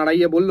দেহ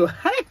নাড়াইয়া বলল,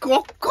 হ্যাঁ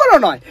কখনো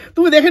নয়,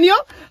 তুমি দেখে নিও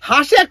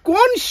হাসে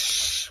কোন।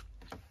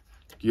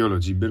 কি হলো,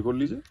 জিভ বের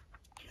করলি যে?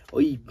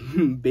 ওই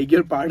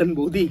বেগের পার্ডন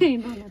বৌদি,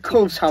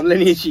 খুব সামলে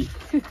নিয়েছি,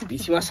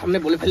 পিসিমার সামনে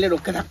বলে ফেললে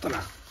রক্ষে থাকতো না।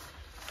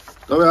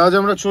 তবে আজ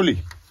আমরা চলি।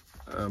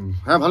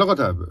 হ্যাঁ, ভালো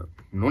কথা।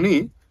 ননি,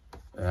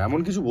 এমন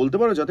কিছু বলতে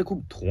পারো যাতে খুব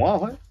ধোঁয়া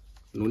হয়?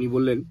 ননি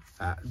বললেন,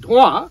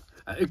 ধোঁয়া?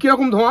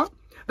 কিরকম ধোঁয়া?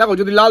 দেখো,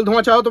 যদি লাল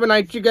ধোঁয়া চাও তবে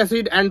নাইট্রিক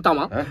অ্যাসিড অ্যান্ড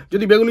তামা,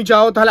 যদি বেগুনি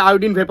চাও তাহলে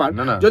আয়োডিন ভেপার,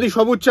 যদি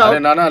সবুজ চাও।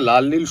 না,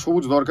 লাল নীল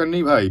সবুজ দরকার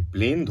নেই ভাই,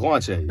 প্লেন ধোঁয়া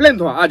চাই। প্লেন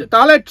ধোঁয়া? আচ্ছা,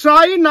 তাহলে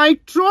ট্রাই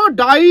নাইট্রো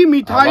ডাই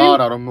মিথাইল।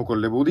 আর আরম্ভ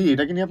করলে বৌদি,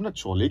 এটা কি নিয়ে আপনার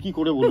চলে কি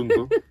করে বলুন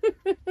তো?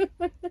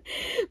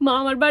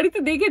 মামার বাড়িতে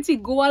দেখেছি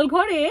গোয়াল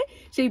ঘরে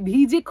সেই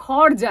ভিজে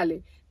খড় জ্বালে,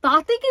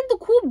 তাতে কিন্তু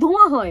খুব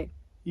ধোঁয়া হয়।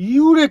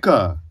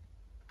 ইউরেকা!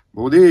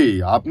 বৌদি,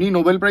 আপনি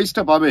নোবেল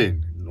প্রাইজটা পাবেন,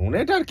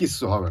 নুনেটা আর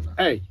কিচ্ছু হবে না।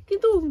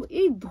 কিন্তু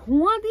এই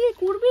ধোঁয়া দিয়ে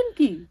করবেন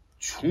কি?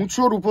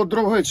 ছুঁচোর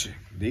উপদ্রব হয়েছে,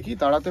 দেখি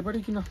তাড়াতে পারি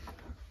কিনা।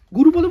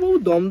 গুরুপদবাবু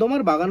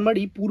দমদমার বাগান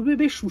বাড়ি পূর্বে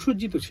বেশ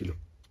সুসজ্জিত ছিল,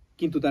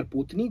 কিন্তু তার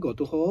পত্নী গত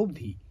হওয়া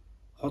অবধি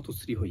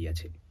হতশ্রী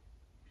হইয়াছে।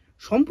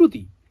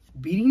 সম্প্রতি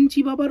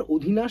বিরিঞ্চি বাবার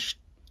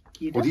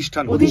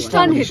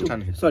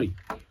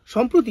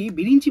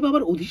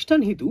অধিষ্ঠান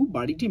হেতু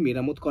বাড়িটি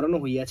মেরামত করানো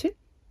হইয়াছে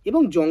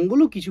এবং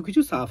জঙ্গলও কিছু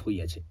কিছু সাফ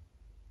হইয়াছে,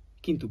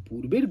 কিন্তু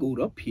পূর্বের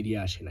গৌরব ফিরিয়া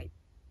আসে নাই।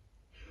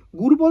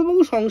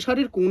 গুরুপদবাবু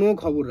সংসারের কোনো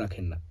খবর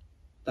রাখেন না,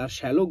 তার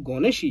শ্যালক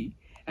গণেশই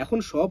এখন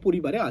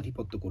সপরিবারে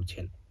আধিপত্য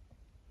করছেন।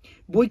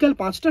 বৈকাল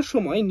 5টার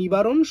সময়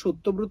নিবারণ,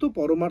 সত্যব্রত,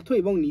 পরমার্থ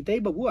এবং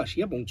নিতাইবাবু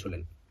আসিয়া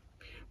পৌঁছলেন।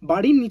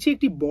 বাড়ির নিচে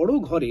একটি বড়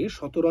ঘরে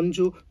শতরঞ্জ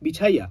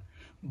বিছাইয়া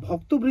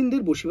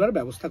ভক্তবৃন্দের বসিবার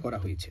ব্যবস্থা করা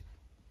হয়েছে।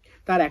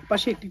 তার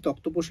একপাশে একটি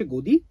তক্তপোষে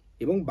গদি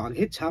এবং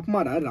বাঘের ছাপ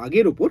মারা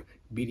রাগের ওপর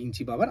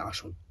বিরিঞ্চি বাবার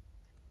আসন।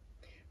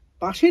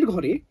 পাশের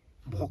ঘরে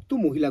ভক্ত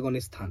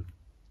মহিলাগণের স্থান।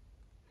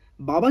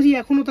 বাবাজি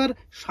এখনো তার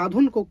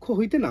সাধন কক্ষ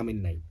হইতে নামেন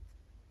নাই।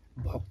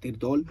 ভক্তের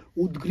দল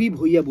উদ্গ্রীব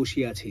হইয়া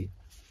বসিয়া আছে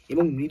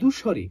এবং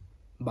মৃদুস্বরে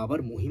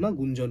বাবার মহিমা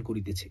গুঞ্জন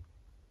করিতেছে।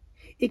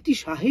 একটি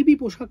সাহেবী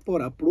পোশাক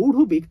পরা প্রৌঢ়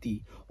ব্যক্তি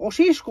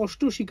অশেষ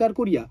কষ্ট স্বীকার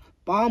করিয়া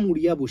পা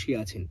মুড়িয়া বসিয়া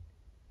আছেন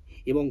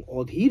এবং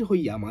অধীর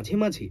হইয়া মাঝে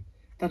মাঝে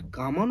তার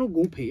কামানো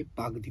গোঁফে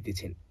পাক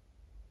দিতেছেন।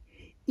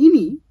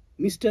 ইনি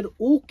mister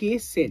O.K.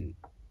 Sen,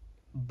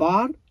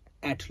 bar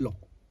at ল।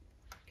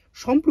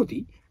 সম্প্রতি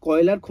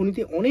কয়লার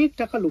খনিতে অনেক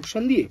টাকা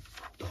লোকসান দিয়ে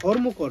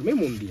ধর্মকর্মে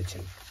মন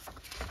দিয়েছেন।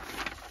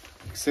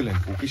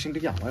 এক্সেলেন্ট। ওকে সেনটা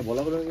কি আমায়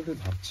বলা হলো না,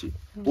 ভাবছি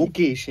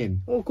ওকে সেন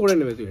ও করে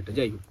নেবে তুই এটা।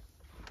 যাই হোক,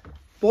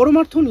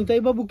 পরমার্থ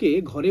নিতাইবাবুকে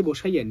ঘরে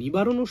বসাইয়া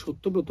নিবারণ ও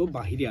সত্যব্রত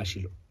বাহিরে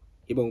আসিল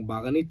এবং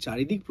বাগানের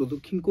চারিদিক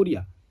প্রদক্ষিণ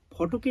করিয়া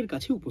ফটকের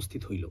কাছে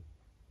উপস্থিত হইল।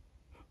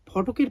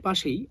 ফটকের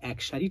পাশেই এক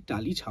সারি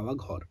টালি ছাওয়া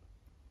ঘর,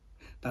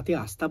 তাতে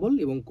আস্তাবল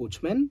এবং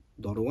কোচম্যান,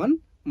 দরওয়ান,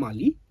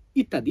 মালি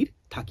ইত্যাদির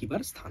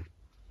থাকিবার স্থান।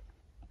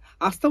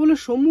 আস্তাবলের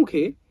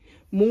সম্মুখে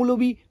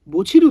মৌলবী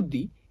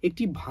বছিরুদ্দি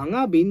একটি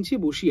ভাঙা বেঞ্চে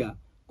বসিয়া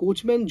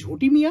কোচম্যান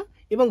ঝুঁটি মিয়া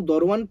এবং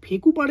দরওয়ান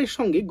ফেঁকুপাড়ের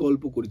সঙ্গে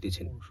গল্প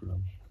করিতেছেন।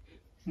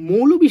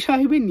 মৌলবী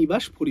সাহেবের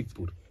নিবাস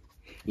ফরিদপুর।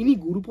 ইনি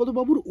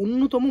গুরুপদবাবুর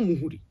অন্যতম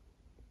মুহুরী।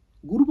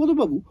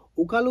 গুরুপদবাবু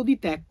ওকালতি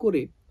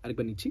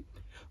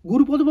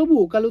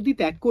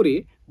ত্যাগ করে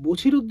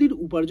বছিরুদ্দির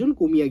উপার্জন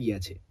কমিয়া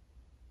গিয়াছে।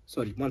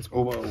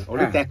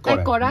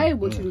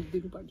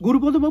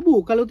 গুরুপদবাবু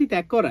ওকালতি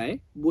ত্যাগ করায়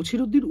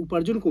বছিরুদ্দির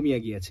উপার্জন কমিয়া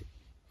গিয়াছে,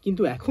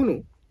 কিন্তু এখনো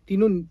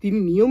তিনি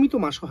নিয়মিত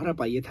মাসহারা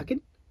পাইয়া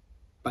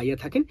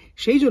থাকেন।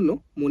 সেই জন্য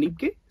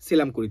মনিবকে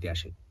সেলাম করিতে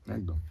আসেন।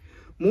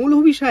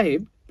 মৌলভী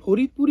সাহেব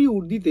ফরিদপুরি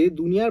উর্দিতে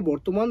দুনিয়ার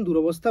বর্তমান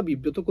দুরবস্থা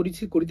বিব্রত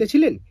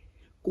করিতেছিলেন।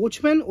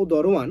 কোচম্যান ও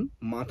দরওয়ান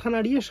মাথা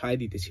নাড়িয়া সায়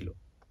দিতেছিল।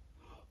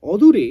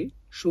 অদূরে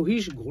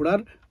সহিস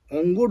ঘোড়ার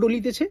অঙ্গ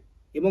ডলিতেছে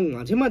এবং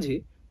মাঝে মাঝে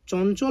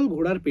চঞ্চল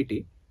ঘোড়ার পেটে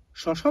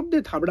সশব্দে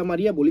থাবড়া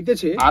মারিয়া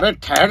বলিতেছে, আরে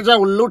ঠের যা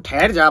উল্লু,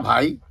 ঠের যা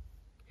ভাই।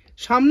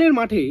 সামনের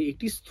মাঠে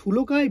একটি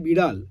স্থূলকায়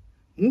বিড়াল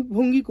মুখ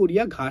ভঙ্গি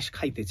করিয়া ঘাস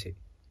খাইতেছে।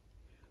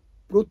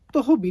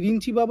 প্রত্যহ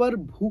বিরিঞ্চি বাবার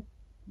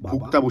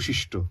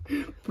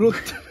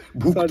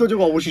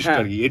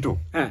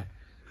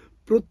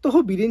প্রত্যহ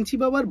বিরিঞ্চি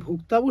বাবার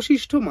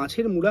ভুক্তাবশিষ্ট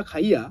মাছের মুড়া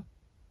খাইয়া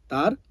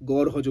তার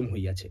গড় হজম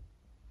হইয়াছে।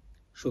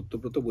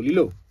 সত্যব্রত বলিল,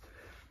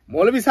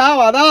 মৌলভী সাহেব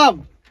আদাব।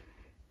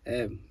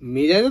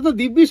 মেজাজে তো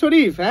দিব্যি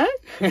শরীফ।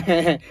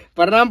 হ্যাঁ,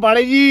 প্রণাম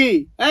পাড়ে জি।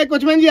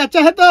 কোচম্যান জি আচ্ছা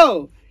হ্যাঁ, তো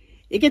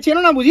একে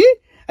চেনো না বুঝি?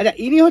 আচ্ছা,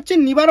 ইনি হচ্ছেন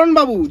নিবারণ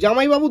বাবু,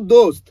 জামাই বাবুর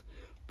দোস্ত।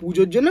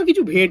 পুজোর জন্য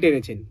কিছু ভেট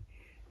এনেছেন।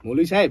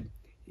 মৌলভী সাহেব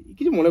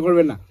কিছু মনে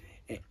করবেন না,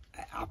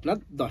 আপনার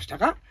 10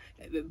 টাকা,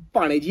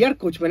 পাড়েজি আর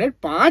কোচম্যানের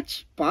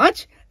 5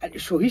 আর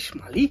সহিস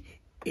মালি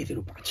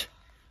এদেরও 5।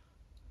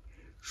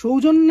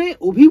 সৌজন্যে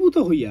অভিভূত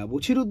হইয়া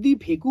বছিরুদ্দি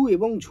ফেকু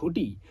এবং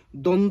ঝটি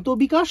দন্ত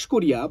বিকাশ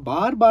করিয়া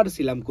বারবার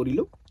সেলাম করিল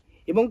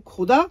এবং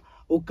খোদা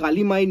ও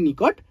কালী মায়ের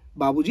নিকট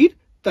বাবুজির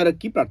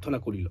তারাক্কি প্রার্থনা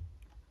করিল।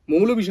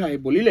 মৌলভী সাহেব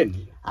বলিলেন,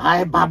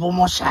 আয় বাবু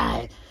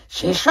মশাই,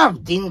 সেসব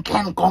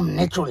দিনখান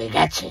কমনে চলে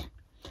গেছে।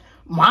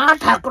 মা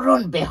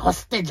ঠাকুরন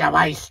বেহস্তে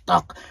যাওয়া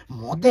স্তক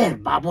মোদের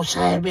বাবু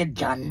সাহেবের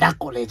জান্ডা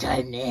কোলে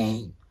যায় নেই।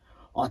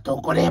 অত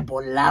করে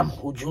বললাম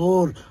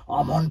হুজুর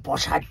অমন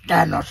প্রসাদটা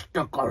নষ্ট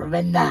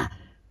করবেন না,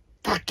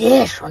 তা কে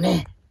শোনে?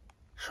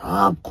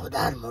 সব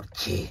খোদার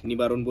মর্জি।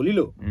 নিবারণ বলিল,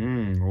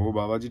 ও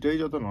বাবাজিটাই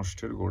যত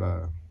নষ্টের গোড়া।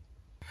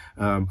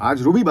 আজ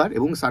রবিবার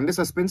এবং সানডে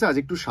সাসপেন্সে আজ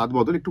একটু স্বাদ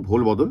বদল, একটু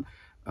ভোল বদল।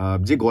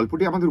 যে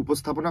গল্পটি আমাদের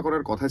উপস্থাপনা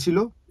করার কথা ছিল,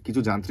 কিছু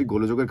যান্ত্রিক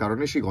গোলযোগের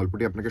কারণে সেই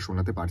গল্পটি আপনাকে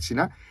শোনাতে পারছি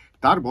না।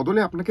 তার বদলে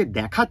আপনাকে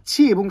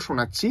দেখাচ্ছি এবং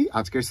শোনাচ্ছি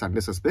আজকের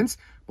সানডে সাসপেন্স,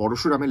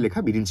 পরশুরামের লেখা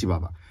বিরিঞ্চি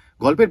বাবা।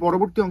 গল্পের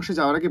পরবর্তী অংশে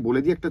যাওয়ার আগে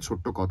বলে দিই একটা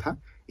ছোট্ট কথা।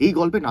 এই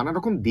গল্পে নানা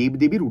রকম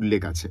দেবদেবীর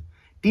উল্লেখ আছে।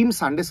 টিম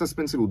সানডে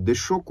সাসপেন্সের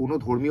উদ্দেশ্য কোনো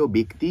ধর্মীয়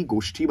ব্যক্তি,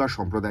 গোষ্ঠী বা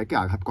সম্প্রদায়কে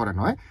আঘাত করা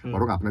নয়,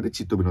 বরং আপনাদের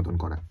চিত্ত বিনোদন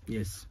করা।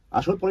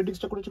 আসল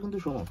পলিটিক্সটা করেছে কিন্তু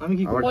সোমক। আমি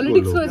কি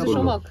পলিটিক্স হয়েছে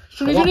সোমক?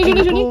 শুনি।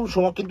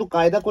 সোমক কিন্তু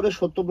কায়দা করে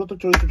সত্যব্রত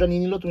চরিত্রটা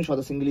নিয়ে নিল। তুমি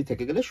সদা সিঙ্গেলি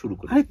থেকে গেলে শুরু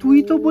করো। আরে তুই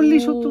তো বললি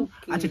সত্য।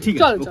 আচ্ছা ঠিক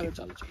আছে,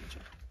 চল।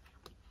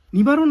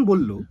 নিবারণ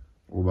বলল,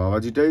 ও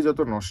বাবাজিটাই যত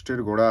নষ্টের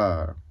গোড়া।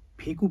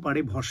 ফেকু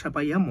পাড়ে ভরসা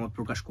পাইয়া মত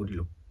প্রকাশ করিল।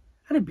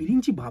 আরে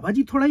বিরিঞ্চি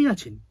বাবাজি থোড়াই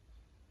আছেন,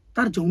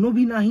 তার যৌন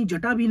भी नहीं,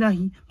 जटा भी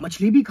नहीं,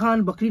 मछली भी खान,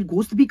 बकरीर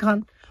गोश्त भी खान,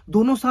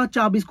 दोनों साथ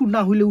चा बिस्कुट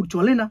ना হইলে উর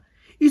চলে না।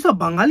 এইসব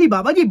বাঙালি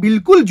বাবাজি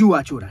বিলকুল জুয়া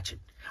চোর আছেন।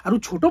 আর ও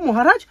ছোট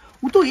মহারাজ,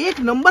 ও তো এক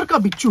নম্বর কা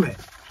বিচ্ছু হ্যায়।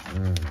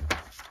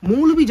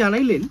 মৌলবী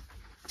জানাইলেন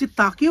যে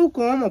তাকেও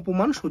কম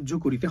অপমান সহ্য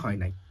করিতে হয়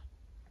নাই।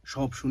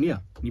 সব শুনিয়া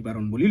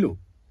নিবারণ বলিল,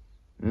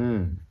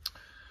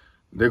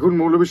 দেখুন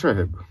মৌলবী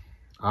সাহেব,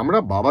 আমরা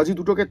বাবাজি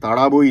দুটোকে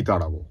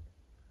তাড়াবো।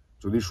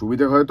 যদি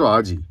সুবিধে হয় তো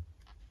আজই,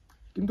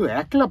 কিন্তু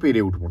একলা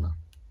পেরে উঠবো না।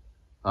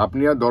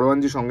 আপনি আর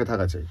দরওয়ানজি সঙ্গে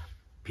থাকা চাই।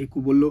 ফেকু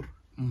বলল,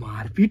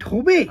 মারপিট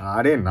হবে?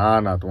 আরে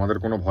না, তোমাদের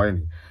কোনো ভয়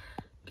নেই,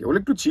 কেবল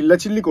একটু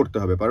চিল্লাচিল্লি করতে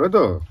হবে, পারবে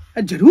তো?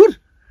 জরুর,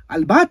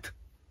 আলবাত।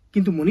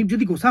 কিন্তু মনিব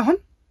যদি গোসা হন?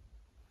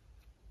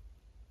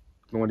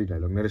 তোমারই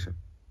ডায়লগ, নারেশন।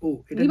 ও,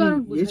 এটা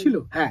ইয়ে ছিল?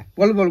 হ্যাঁ,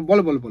 বল।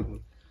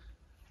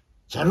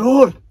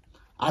 জরুর,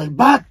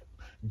 আলবাত,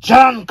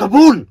 জান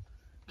কবুল।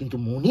 কিন্তু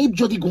মনিব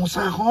যদি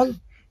গোসা হন?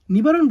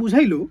 নিবারণ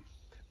বুঝাইল,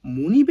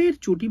 মনিবের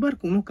চটিবার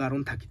কোনো কারণ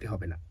থাকিতে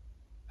হবে না।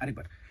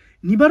 আরেকবার।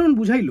 নিবারণ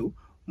বুঝাইল,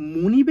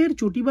 মনিবের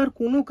চটিবার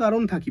কোনো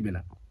কারণ থাকিবে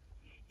না।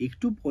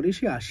 একটু পরে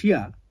সে আসিয়া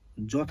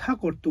যথা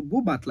কর্তব্য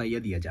বাতলাইয়া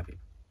দিয়া যাবে।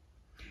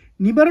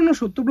 নিবারণ ও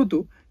সত্যব্রত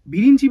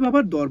বিরিঞ্চি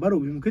বাবার দরবার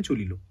অভিমুখে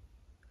চলিল।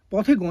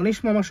 পথে গণেশ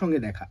মামার সঙ্গে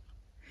দেখা।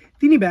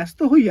 তিনি ব্যস্ত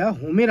হইয়া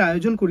হোমের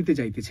আয়োজন করিতে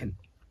যাইতেছেন।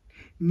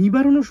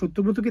 নিবারণ ও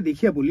সত্যব্রতকে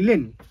দেখিয়া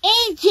বলিলেন,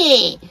 এই যে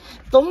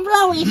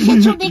তোমরাও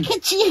এসেছো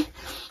দেখেছি।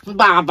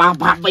 বাবা,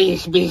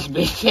 বেশ।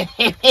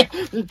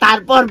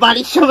 তারপর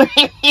বাড়ির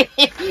সময়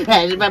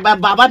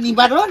বাবা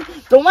নিবারণ,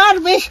 তোমার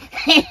বেশ,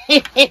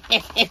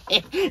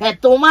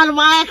 তোমার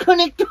মা এখন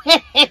একটু,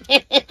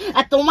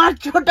 তোমার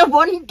ছোট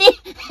বোনটি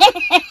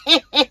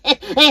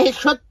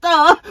সত্য,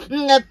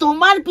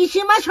 তোমার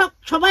পিসিমা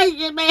সবাই।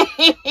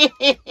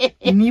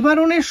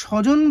 নিবারণের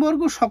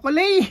স্বজনবর্গ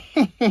সকলেই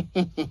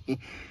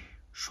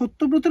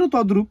সত্যব্রতেরও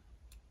তদ্রূপ।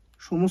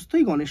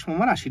 সমস্তই গণেশ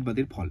মামার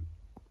আশীর্বাদের ফল।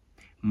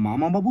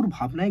 মামা বাবুর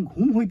ভাবনায়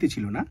ঘুম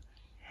হইতেছিল না,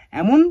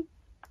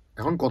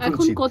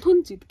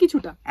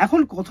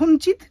 এখন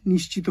কথনচিত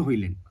নিশ্চিন্ত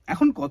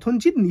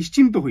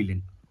হইলেন।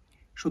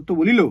 সত্য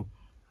বলিল,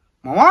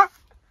 মামা,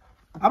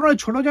 আপনার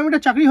ছোট জামিটা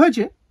চাকরি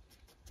হয়েছে?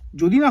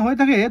 যদি না হয়ে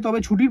থাকে তবে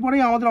ছুটির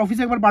পরেই আমাদের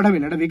অফিসে একবার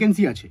পাঠাবেন, একটা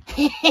ভ্যাকেন্সি আছে।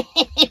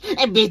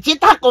 বেঁচে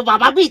থাকো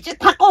বাবা, বেঁচে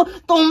থাকো।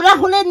 তোমরা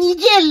হলে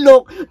নিজের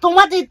লোক,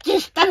 তোমাদের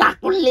চেষ্টা না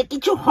করলে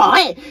কিছু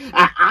হয়?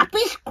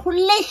 অফিস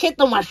খুললে সে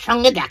তোমার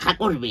সঙ্গে দেখা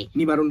করবে।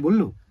 নিবারণ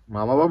বলল,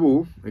 মামা বাবু,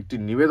 একটি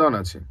নিবেদন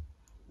আছে,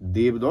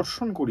 দেব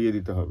দর্শন করিয়ে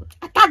দিতে হবে।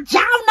 তা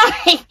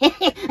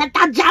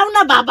যাও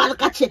না বাবার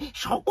কাছে,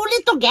 সকলে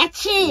তো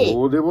গেছে।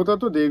 ও দেবতা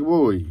তো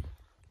দেখবই,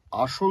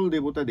 আসল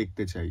দেবতা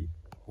দেখতে চাই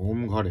হোম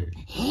ঘরে।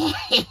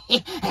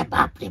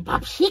 বাপরে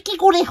বাপ, সে কি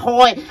করে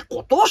হয়?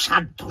 কত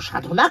সাধ্য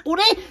সাধনা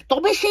করে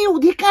তবে সেই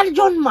অধিকার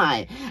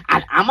জন্মায়।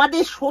 আর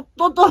আমাদের সত্য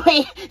তো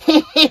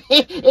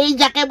এই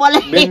যাকে বলে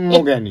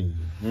ব্রহ্মজ্ঞানী।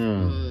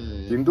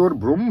 কিন্তু ওর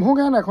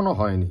ব্রহ্মজ্ঞান এখনো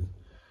হয়নি।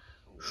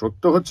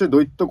 সত্য হচ্ছে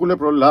দৈত্যকুলে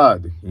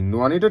প্রহ্লাদ,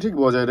 হিন্দুয়ানিটা ঠিক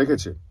বজায়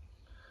রেখেছে।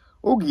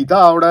 ও গীতা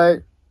আওড়ায়,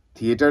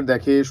 থিয়েটার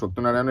দেখে,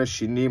 সত্যনারায়ণের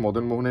সিন্নি,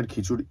 মদন মোহনের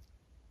খিচুড়ি।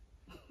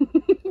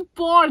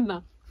 পড় না,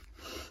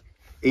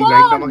 এই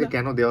লাইনটা আমাকে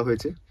কেন দেওয়া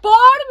হয়েছে?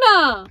 পড় না।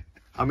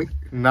 আমি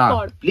না,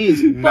 প্লিজ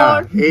না।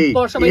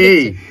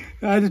 এই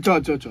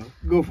চল,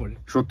 গো ফর ইট।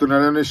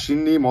 সত্যনারায়ণের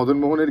সিন্নি, মদন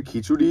মোহনের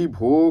খিচুড়ি,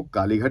 ভোগ,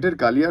 কালীঘাটের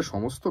কালিয়া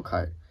সমস্ত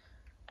খায়।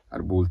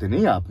 আর বলতে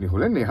নেই, আপনি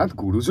হলেন নেহাত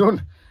গুরুজন,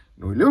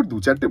 নইলে ওর দু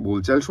চারটে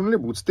বোলচাল শুনলে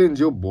বুঝতেন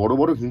যে ও বড়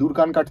বড় হিঁদুর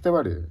কান কাটতে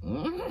পারে।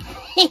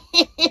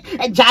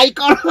 যাই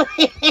করো,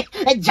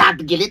 জাত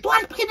গেলে তো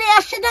আর ফিরে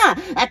আসে না।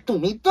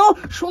 তুমি তো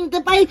শুনতে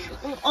পাই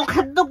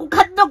অখাদ্য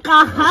কুখাদ্য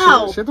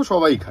খাও। সে তো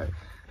সবাই খায়,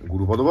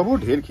 গুরুপদবাবু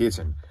ঢের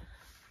খেয়েছেন।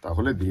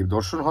 তাহলে দেব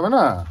দর্শন হবে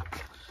না?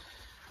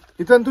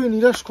 নিতান্তই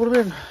নিরাশ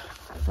করবেন।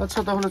 আচ্ছা,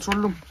 তাহলে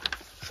চললুম।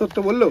 সত্য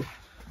বলল,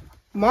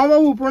 মা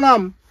বাবু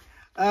প্রণাম।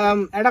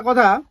 একটা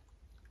কথা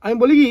আমি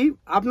বলি কি,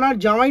 আপনার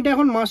জামাইটা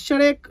এখন মাস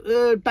চারেক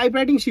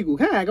টাইপরাইটিং শিখুক।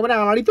 হ্যাঁ, একেবারে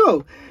আনাড়ি তো,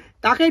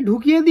 তাকে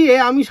ঢুকিয়ে দিয়ে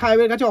আমি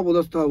সাহেবের কাছে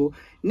অপদস্থ হব।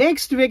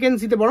 নেক্সট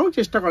ভ্যাকেন্সিতে বরং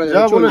চেষ্টা করা যাবে।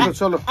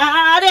 চলো।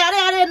 আরে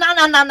না,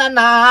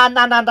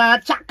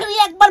 চাকরি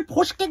একবার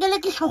ফসকে গেলে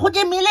কি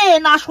সহজে মেলে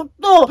না?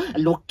 সত্য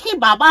লক্ষ্মী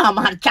বাবা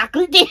আমার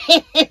চাকরিটি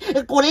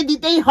করে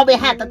দিতেই হবে।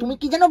 হ্যাঁ, তা তুমি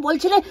কি যেন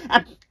বলছিলে?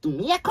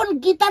 তুমি এখন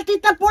গীতা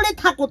টিতা পড়ে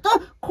থাকো তো,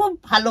 খুব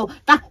ভালো।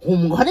 তা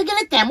হোম ঘরে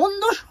গেলে তেমন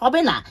দোষ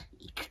হবে না,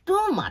 একটু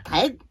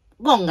মাথায়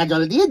গঙ্গা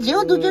জল দিয়ে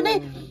যেও দুজনে।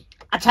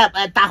 আচ্ছা,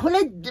 তাহলে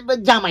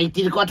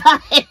জামাইটির কথা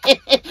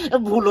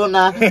ভুলো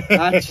না।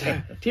 আচ্ছা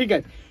ঠিক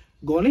আছে।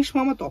 গণেশ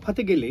মামা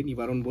তফাতে গেলে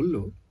নিবারণ বলল,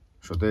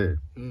 সতে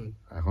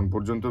এখন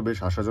পর্যন্ত বেশ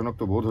আশাজনক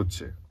তো বোধ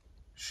হচ্ছে,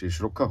 শেষ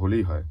রক্ষা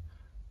হলেই হয়।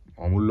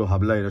 অমূল্য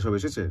হাবলা এরা সব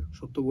এসেছে?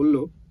 সত্য বলল,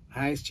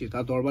 হ্যাঁ এসছে,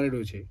 তার দরবারে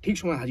রয়েছে, ঠিক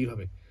সময় হাজির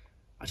হবে।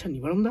 আচ্ছা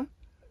নিবারণ দা,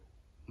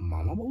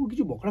 মামা বাবুর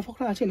কিছু বকরা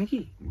ফকরা আছে নাকি?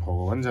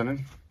 ভগবান জানেন।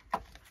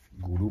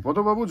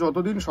 গুরুপদবাবু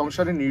যতদিন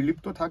সংসারে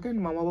নির্লিপ্ত থাকেন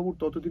মামাবাবুর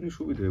ততদিনই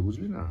সুবিধে,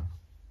 বুঝলি না?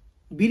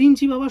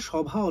 বিরিঞ্চি বাবা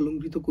সভা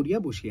অলঙ্কৃত করিয়া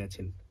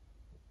বসিয়াছেন।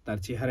 তার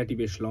চেহারাটি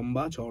বেশ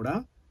লম্বা চওড়া,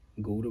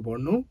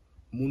 গৌরবর্ণ,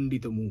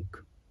 মুন্ডিত মুখ।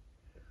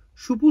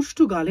 সুপুষ্ট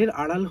গালের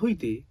আড়াল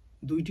হইতে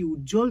দুইটি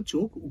উজ্জ্বল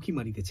চোখ উকি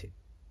মারিতেছে।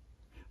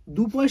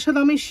 2 পয়সা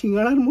দামে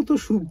সিঙ্গাড়ার মতো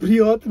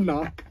সুবৃহৎ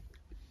নাক,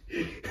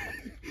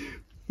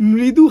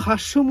 মৃদু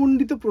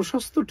হাস্যমণ্ডিত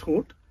প্রশস্ত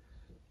ঠোঁট,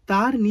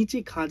 তার নিচে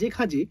খাজে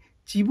খাজে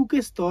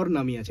চিবুকের স্তর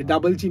নামিয়াছে,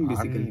 ডাবল চিন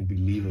বেসিক্যালি,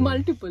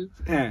 মাল্টিপল।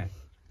 হ্যাঁ,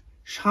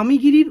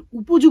 স্বামীগিরির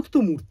উপযুক্ত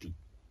মূর্তি।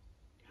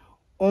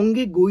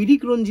 অঙ্গে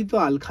গৈরিক রঞ্জিত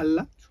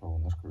আলখাল্লা,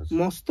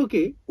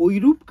 মস্তকে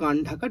ঐরূপ কান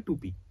ঢাকা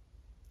টুপি।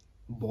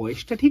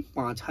 বয়সটা ঠিক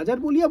 5000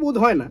 বলিয়া বোধ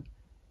হয় না,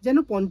 যেন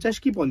 50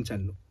 কি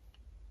 55।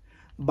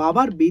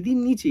 বাবার বেদির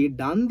নিচে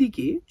ডান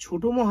দিকে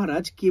ছোট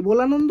মহারাজ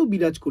কেবলানন্দ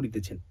বিরাজ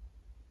করিতেছেন।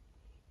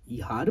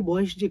 ইহার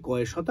বয়স যে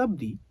কয়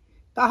শতাব্দী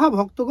তাহা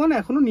ভক্তগণ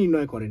এখনো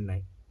নির্ণয় করেন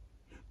নাই,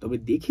 তবে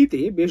দেখিতে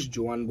বেশ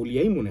জোয়ান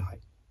বলিয়াই মনে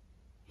হয়।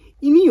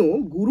 ইনিও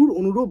গুরুর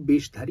অনুরূপ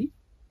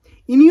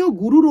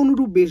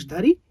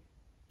বেশধারী,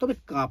 তবে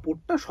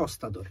কাপড়টা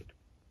সস্তা দরের।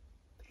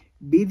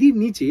 বেদির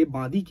নিচে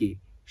বাঁদিকে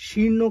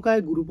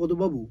শীর্ণকায়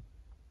গুরুপদবাবু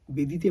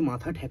বেদিতে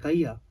মাথা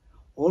ঠেকাইয়া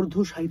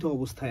অর্ধশায়িত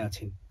অবস্থায়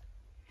আছেন।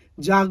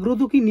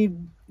 জাগ্রত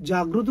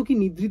কি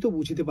নিদ্রিত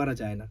বুঝিতে পারা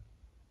যায় না।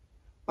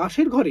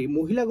 পাশের ঘরে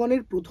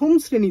মহিলাগণের প্রথম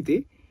শ্রেণীতে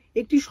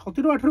একটি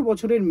 17-18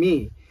 বছরের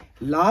মেয়ে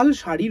লাল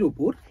শাড়ির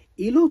ওপর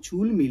এলো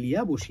চুল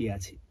মেলিয়া বসিয়া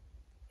আছে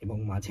এবং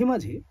মাঝে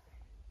মাঝে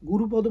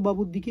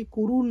গুরুপদবাবুর দিকে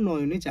করুণ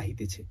নয়নে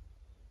চাহিতেছে।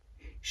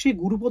 সে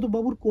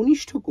গুরুপদবাবুর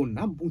কনিষ্ঠ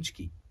কন্যা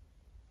বুচকি।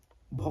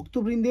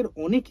 ভক্তবৃন্দের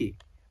অনেকে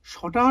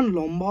শটান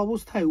লম্বা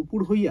অবস্থায়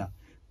উপুড় হইয়া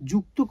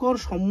যুক্তকর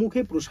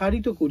সম্মুখে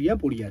প্রসারিত করিয়া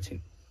পড়িয়াছেন।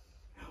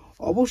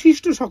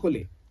 অবশিষ্ট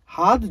সকলে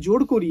হাত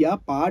জোড় করিয়া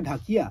পা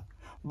ঢাকিয়া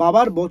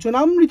বাবার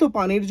বচনামৃত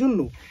পানের জন্য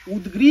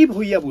উদ্গ্রীব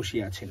হইয়া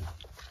বসিয়াছেন।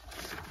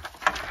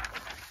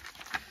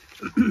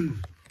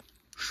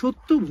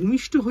 সত্য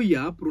ভূমিষ্ঠ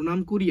হইয়া প্রণাম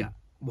করিয়া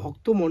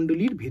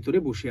ভক্তমণ্ডলীর ভেতরে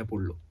বসিয়া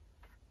পড়ল।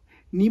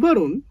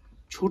 নিবারণ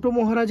ছোট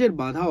মহারাজের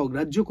বাধা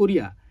অগ্রাহ্য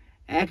করিয়া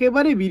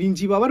একেবারে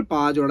বিরিঞ্চি বাবার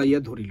পা জড়াইয়া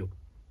ধরিল।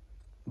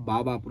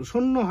 বাবা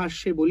প্রসন্ন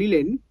হাস্যে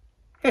বলিলেন,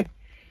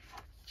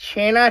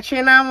 ছেনা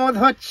ছেনা মত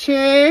হচ্ছে।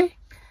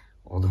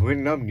 অধমের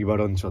নাম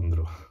নিবারণ চন্দ্র।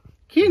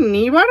 কি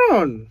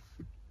নিবারণ?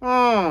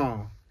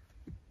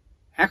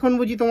 এখন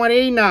বুঝি তোমার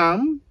এই নাম?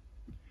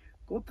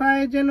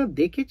 কোথায় যেন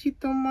দেখেছি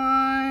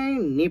তোমায়,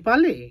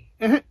 নেপালে,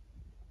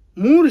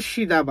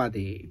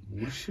 মুর্শিদাবাদে।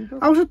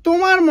 অবশ্য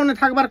তোমার মনে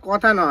থাকবার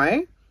কথা নয়,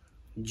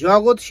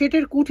 জগৎ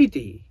শেঠের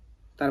কুঠিতে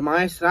তার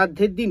মায়ের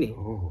শ্রাদ্ধের দিনে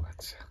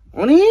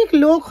অনেক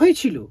লোক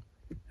হয়েছিল।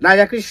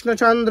 রাজা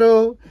কৃষ্ণচন্দ্র,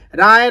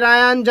 রায়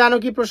রায়ান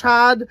জানকী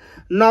প্রসাদ,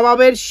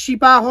 নবাবের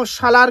সিপাহ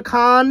সালার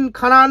খান,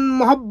 খানান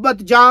মোহাব্বত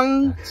জাং,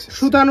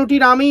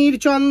 সুতানুটির আমির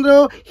চন্দ্র,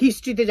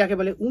 হিস্ট্রিতে যাকে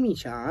বলে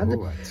উমিচাঁদ।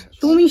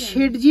 তুমি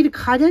শেঠজির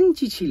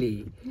খাজাঞ্চি ছিলে।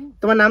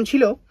 তোমার নাম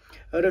ছিল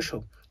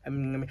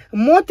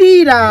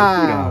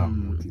মতিরাম।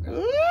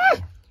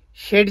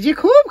 শেঠজি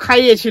খুব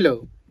খাইয়েছিল।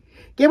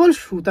 কেবল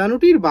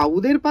সুতানুটির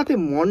বাবুদের পাতে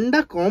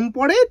মন্ডা কম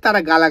পড়ে, তারা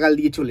গালাগাল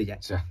দিয়ে চলে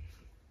যায়।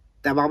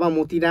 তা বাবা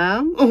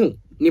মতিরাম,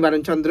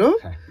 নিবারণ চন্দ্র,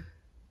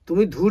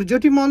 তুমি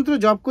ধৈর্যটি মন্ত্র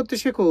জপ করতে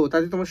শেখো,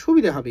 তাতে তোমার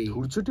সুবিধা হবে।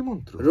 ধৈর্যটি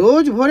মন্ত্র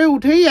রোজ ভোরে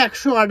উঠেই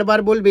 108 বার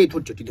বলবে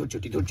ধৈর্যটি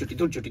ধৈর্যটি ধৈর্যটি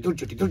ধৈর্যটি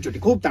ধৈর্যটি ধৈর্যটি,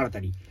 খুব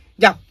তাড়াতাড়ি।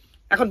 যাও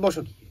এখন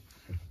বসো।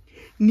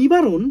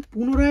 নিবারণ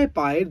পুনরায়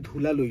পায়ের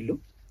ধুলা লইল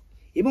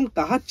এবং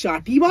তাহা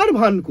চাটিবার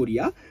ভান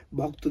করিয়া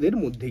ভক্তদের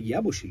মধ্যে গিয়া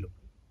বসিল।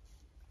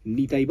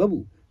 নিতাই বাবু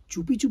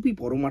চুপি চুপি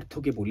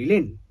পরমার্থকে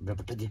বলিলেন,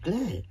 ব্যাপারটা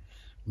দেখলে?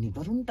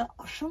 নিবারণটা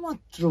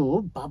আসামাত্র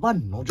বাবার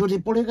নজরে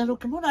পড়ে গেল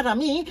কেমন, আর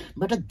আমি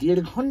বেটা 1.5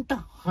 ঘন্টা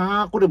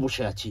হাঁ করে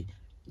বসে আছি।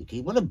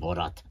 একেই বলে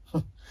বরাত।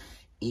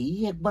 এই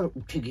একবার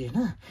উঠে গিয়ে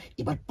না,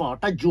 এবার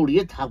পাটা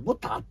জড়িয়ে থাকবো,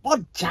 তারপর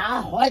যা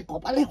হয়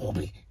কপালে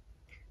হবে।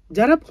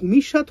 যারা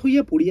ভূমিসাৎ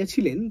হইয়া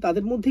পড়িয়াছিলেন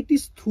তাদের মধ্যে একটি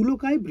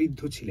স্থূলকায়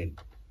বৃদ্ধ ছিলেন।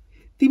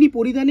 তিনি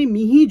পরিধানে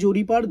মিহি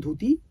জরিপার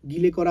ধুতি,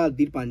 গিলে করা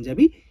আদির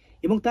পাঞ্জাবি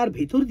এবং তার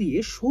ভেতর দিয়ে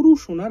সরু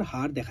সোনার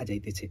হার দেখা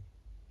যাইতেছে।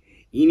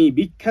 ইনি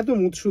বিখ্যাত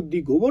মুৎসুদ্দি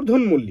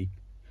গোবর্ধন মল্লিক,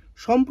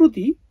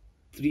 সম্প্রতি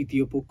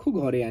 3য় পক্ষ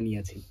ঘরে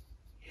আনিয়াছেন।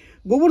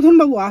 গোবর্ধন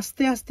বাবু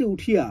আস্তে আস্তে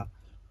উঠিয়া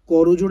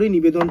করজোড়ে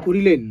নিবেদন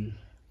করিলেন,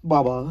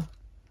 বাবা,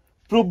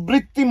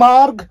 প্রবৃত্তি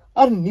মার্গ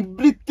আর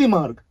নিবৃত্তি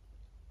মার্গ,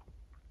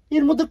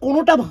 এর মধ্যে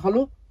কোনোটা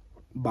ভালো?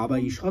 বাবা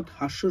ঈষৎ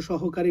হাস্য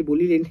সহকারে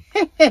বলিলেন,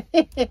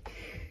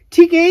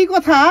 ঠিক এই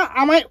কথা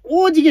আমায় ও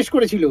জিজ্ঞেস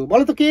করেছিল।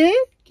 বলো তো কে?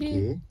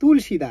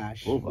 তুলসী দাস।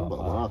 ও বাবা।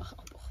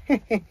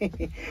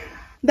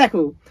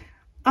 দেখো,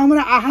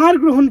 আমরা আহার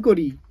গ্রহণ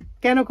করি।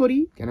 কেন করি?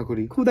 কেন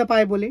করি? ক্ষুধা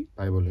পায় বলে।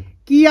 পায় বলে।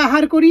 কি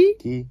আহার করি?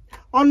 কি?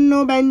 অন্ন,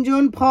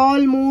 ব্যঞ্জন,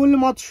 ফল মূল,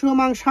 মৎস্য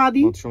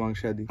মাংসাদি। মৎস্য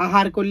মাংসাদি।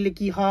 আহার করলে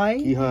কি হয়?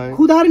 কি হয়?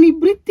 ক্ষুধার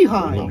নিবৃত্তি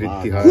হয়।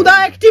 নিবৃত্তি হয়। ক্ষুধা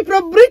একটি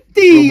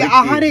প্রবৃত্তি,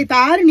 আহারে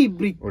তার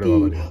নিবৃত্তি।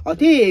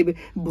 অতএব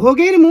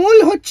ভোগের মূল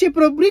হচ্ছে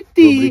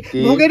প্রবৃত্তি,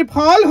 ভোগের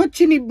ফল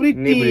হচ্ছে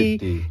নিবৃত্তি।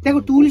 দেখো,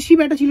 তুলসী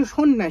বেটা ছিল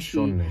সন্ন্যাসী।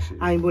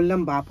 আমি বললাম,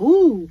 বাপু,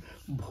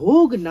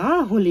 ভোগ না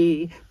হলে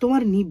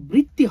তোমার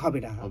নিবৃত্তি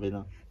হবে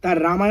না। তার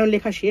রামায়ণ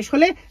লেখা শেষ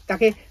হলে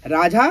তাকে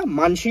রাজা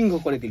মানসিংহ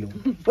করে দিল,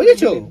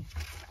 বুঝেছ?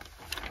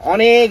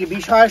 অনেক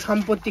বিষয়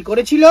সম্পত্তি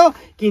করেছিল,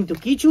 কিন্তু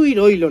কিছুই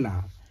রইল না।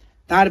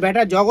 তার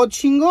বেটা জগৎ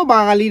সিংহ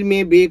বাঙালির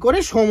মেয়ে বিয়ে করে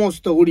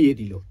সমস্ত উড়িয়ে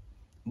দিল।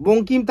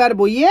 বঙ্কিম তার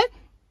বইয়ে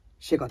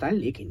সে কথা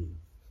লেখেনি।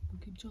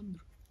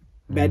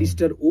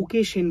 ব্যারিস্টার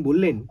ওকে সেন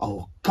বললেন,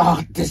 Oh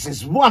God, this is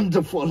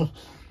wonderful.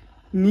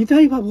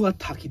 Nitai বাবু আর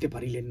থাকিতে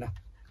পারিলেন না।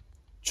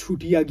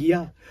 ছুটিয়া গিয়া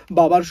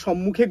বাবার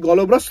সম্মুখে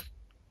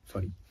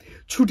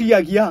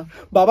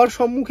বাবার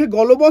সম্মুখে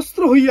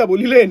গলবস্ত্র হইয়া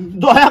বলিলেন,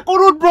 দয়া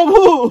করুন প্রভু।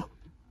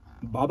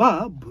 বাবা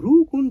ভ্রু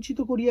কুঞ্চিত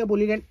করিয়া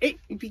বলিলেন, এই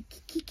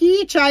কি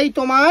চাই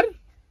তোমার?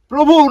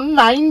 প্রভু,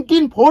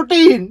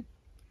 1914।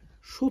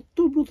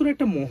 সত্যব্রতর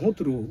একটা মহৎ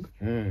রোগ,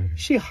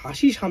 সে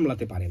হাসি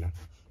সামলাতে পারে না।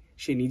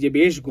 সে নিজে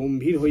বেশ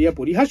গম্ভীর হইয়া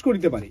পরিহাস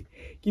করিতে পারে,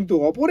 কিন্তু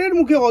অপরের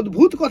মুখে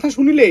অদ্ভুত কথা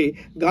শুনিলে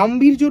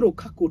গাম্ভীর্য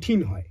রক্ষা কঠিন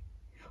হয়।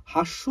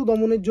 হাস্য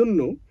দমনের জন্য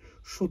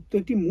সত্য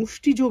একটি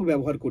মুষ্টিযোগ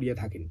ব্যবহার করিয়া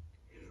থাকেন।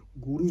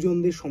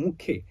 গুরুজনদের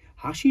সম্মুখে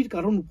হাসির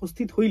কারণ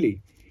উপস্থিত হইলে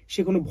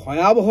সে কোনো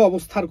ভয়াবহ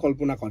অবস্থার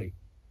কল্পনা করে,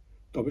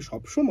 তবে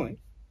সবসময়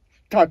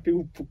তাতে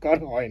উপকার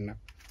হয় না।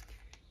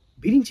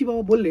 বিরিঞ্চি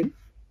বাবা বললেন,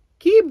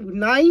 কি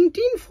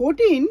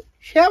 1914?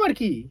 সে আবার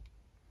কি?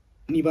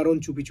 নিবারণ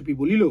চুপি চুপি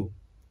বলিল,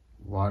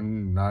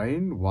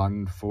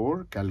 1914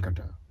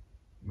 Calcutta.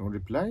 No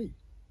reply.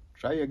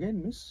 Try again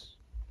miss.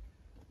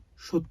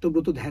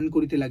 Satyabrata ধ্যান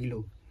করিতে লাগিল।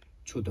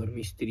 ছোটর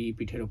মিস্ত্রি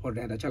পিঠের ওপর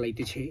রেদা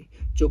চালাইতেছে,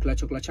 চোখলা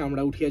চোখলা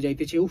চামড়া উঠিয়া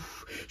যাইতেছে। উফ,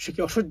 সে কি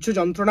অসহ্য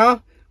যন্ত্রণা!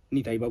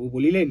 নিতাই বাবু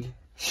বলিলেন,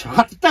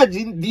 7টা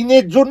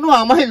দিনের জন্য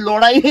আমায়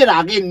লড়াইয়ের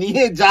আগে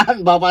নিয়ে যান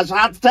বাবা,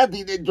 7টা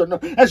দিনের জন্য।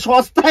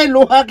 সস্তায়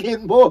লোহা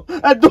কিনবো,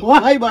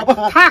 দোহাই বাবা।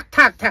 থাক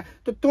থাক থাক,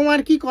 তো তোমার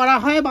কি করা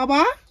হয়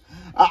বাবা?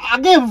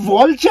 আগে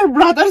ভলচার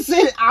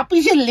ব্রাদার্সের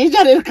অফিসে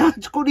লেজারের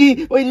কাজ করি।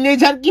 ওই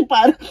লেজার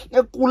কিপার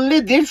করলে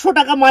 150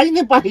 টাকা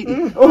মাইনে পাই।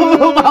 ও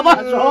বাবা,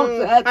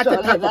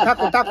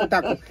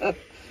 থাকো।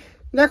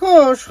 দেখো,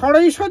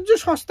 ষড়ৈশ্বর্য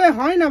সস্তায়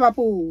হয় না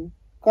বাপু,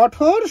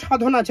 কঠোর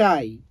সাধনা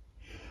চাই।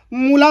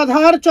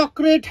 মূলাধার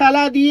চক্রে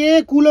ঠেলা দিয়ে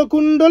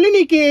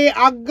কুলকুণ্ডলিনীকে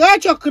আজ্ঞা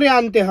চক্রে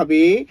আনতে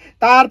হবে,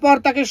 তারপর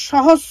তাকে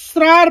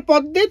সহস্রার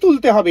পদ্মে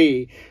তুলতে হবে।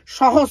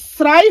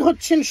 সহস্রাই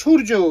হচ্ছেন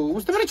সূর্য,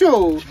 বুঝতে পেরেছ?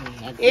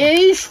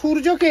 এই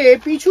সূর্যকে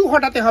পিছু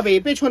হটাতে হবে,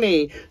 পেছনে।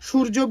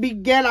 সূর্য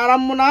বিজ্ঞান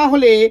আরম্ভ না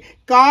হলে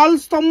কাল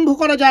স্তম্ভ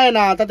করা যায়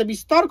না, তাতে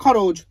বিস্তর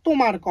খরচ,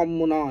 তোমার কম্য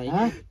নয়।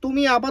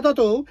 তুমি আপাতত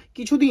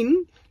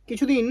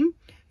কিছুদিন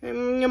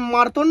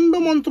মার্তণ্ড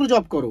মন্ত্র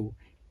জপ করো।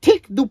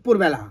 ঠিক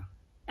দুপুরবেলা,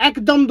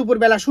 একদম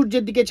দুপুরবেলা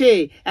সূর্যের দিকে চেয়ে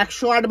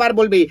 108 বার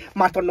বলবে,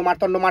 মার্তণ্ড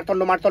মার্তণ্ড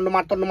মার্তণ্ড মার্তণ্ড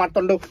মার্তণ্ড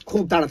মার্তণ্ড।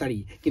 খুব তাড়াতাড়ি,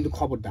 কিন্তু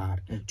খবরদার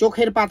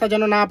চোখের পাতা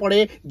যেন না পড়ে,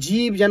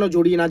 জীব যেন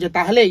জড়িয়ে না যায়,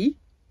 তাহলেই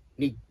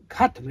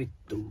নিঘাত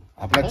মৃত্যু।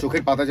 আপনার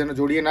চোখের পাতা যেন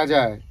জড়িয়ে না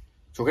যায়,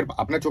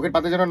 আপনার চোখের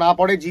পাতা যেন না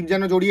পড়ে, জীব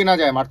যেন জড়িয়ে না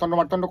যায়। মার্তণ্ড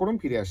মার্তণ্ড করুন।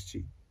 ফিরে আসছি।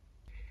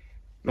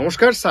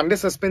 নমস্কার। সানডে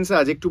সাসপেন্সে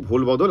আজ একটু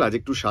ভোল বদল, আজ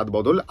একটু স্বাদ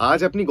বদল। আজ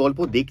আপনি গল্প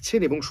দেখছেন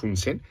এবং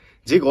শুনছেন।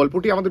 যে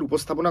গল্পটি আমাদের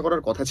উপস্থাপনা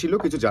করার কথা ছিল,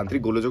 কিছু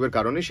যান্ত্রিক গোলযোগের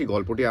কারণে সেই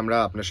গল্পটি আমরা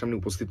আপনার সামনে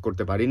উপস্থিত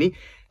করতে পারিনি।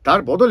 তার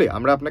বদলে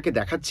আমরা আপনাকে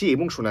দেখাচ্ছি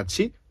এবং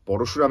শোনাচ্ছি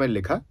পরশুরামের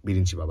লেখা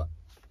বিরিঞ্চি বাবা।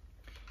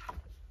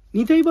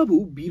 নিতাই বাবু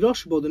বিরস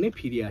বদনে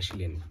ফিরে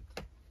আসিলেন।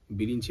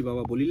 বিরিঞ্চি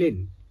বাবা বলিলেন,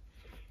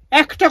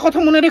 একটা কথা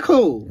মনে রেখো,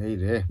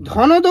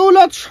 ধন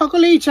দৌলত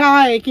সকলেই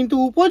চায়, কিন্তু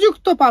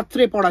উপযুক্ত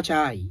পাত্রে পড়া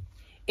চাই।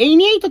 এই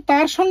নিয়েই তো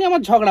তার সঙ্গে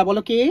আমার ঝগড়া।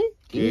 বলো কে?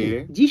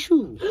 যিশু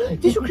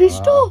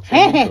খ্রিস্ট।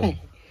 হ্যাঁ,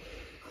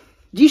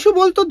 যিশু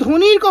বলতো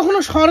ধনীর কখনো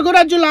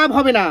স্বর্গরাজ্য লাভ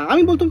হবে না।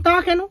 আমি বলতাম, তা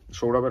কেন?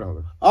 সৌরভের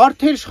হবে।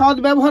 অর্থের সৎ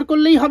ব্যবহার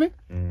করলেই হবে।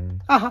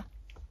 আহা,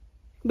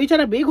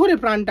 বেচারা বেঘরে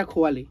প্রাণটা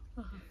খোয়ালে।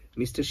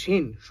 মিস্টার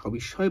সেন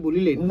সবিস্ময়ে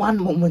বলিলেন, ওয়ান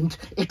মোমেন্ট,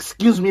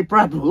 এক্সকিউজ মি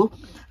প্রভু,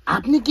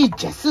 আপনি কি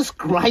জিসাস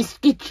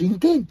ক্রাইস্টকে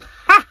চিনতেন?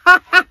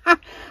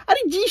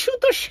 আরে যিশু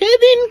তো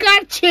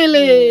সেদিনকার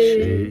ছেলে।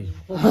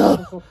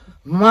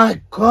 মাই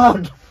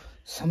গড,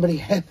 somebody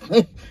help me.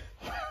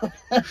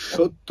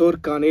 সত্তর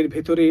কানের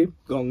ভেতরে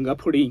গঙ্গা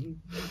ফড়িং,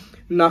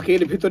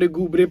 নাকের ভেতরে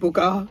গুবরে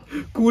পোকা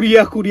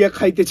কুড়িয়া কুড়িয়া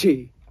খাইতেছে।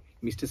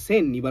 মিস্টার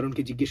সেন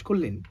নিবারণকে জিজ্ঞেস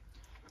করলেন,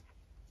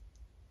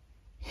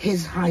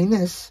 হিজ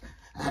হাইনেস,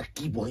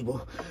 কি বলবো,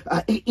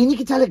 ইনি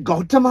কি তাহলে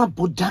গৌতম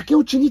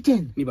বুদ্ধাকেও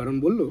চিনিতেন? নিবারণ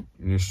বলল,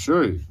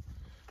 নিশ্চয়ই।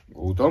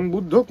 গৌতম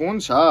বুদ্ধ কোন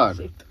ছাড়,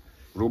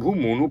 প্রভু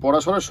মনু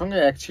পরাশরের সঙ্গে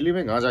এক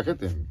ছিলিমে গাঁজা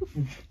খেতেন,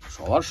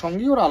 সবার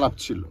সঙ্গেই ওর আলাপ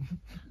ছিল।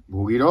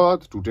 Bhagirath,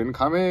 টুটেন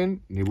খামেন,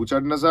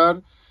 নেবুচাডনেজার,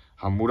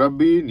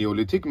 হাম্মুরাব্বি,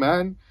 neolithic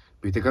man,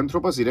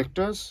 পিথেকান্থ্রোপাস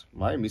erectus.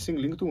 মাই মিসিং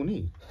লিঙ্ক তো উনি।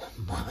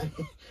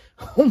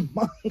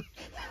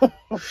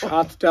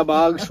 7টা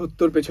বাঘ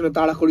সত্যর পেছনে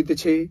তাড়া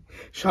করিতেছে,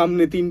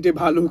 সামনে 3টে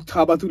ভালুক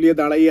থাবা তুলিয়া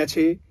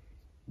দাঁড়াইয়াছে।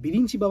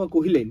 বিরিঞ্চি বাবা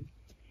কহিলেন,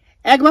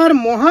 একবার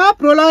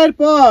মহাপ্রলয়ের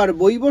পর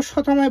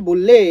বৈবস্বত আমায়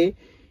বললে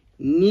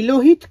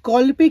নীলহিত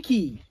কল্পে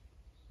কি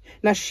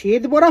না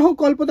শ্বেত বরাহ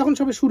কল্প তখন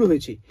সবে শুরু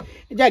হয়েছে।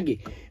 যাকে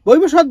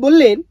বৈবস্বত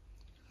বললেন,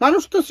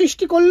 মানুষ তো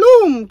সৃষ্টি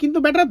করলুম, কিন্তু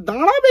বেটা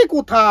দাঁড়াবে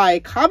কোথায়,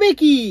 খাবে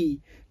কি,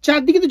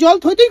 চারদিকে তো জল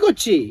থইতেই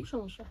করছে।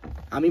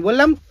 আমি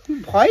বললাম,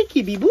 ভয় কি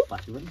বিবু,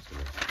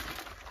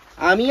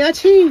 আমি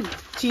আছি,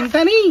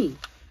 চিন্তা নেই।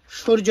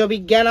 সূর্য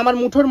বিজ্ঞান আমার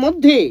মুঠোর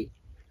মধ্যে।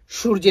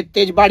 সূর্যের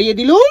তেজ বাড়িয়ে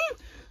দিলুম,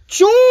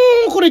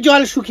 চোঁ করে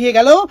জল শুকিয়ে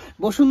গেল,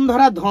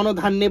 বসুন্ধরা ধন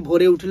ধান্যে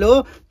ভরে উঠল,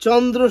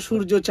 চন্দ্র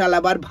সূর্য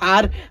চালাবার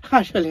ভার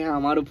আসলে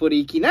আমার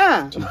উপরেই কিনা।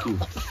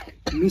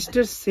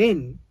 মিস্টার সেন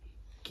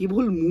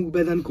কেবল মুখ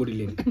বেদান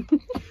করিলেন।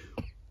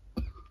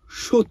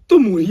 সত্য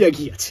মরিয়া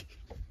গিয়াছে।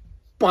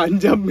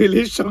 পাঞ্জাব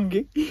মেলের সঙ্গে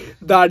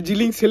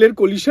দার্জিলিং সেলের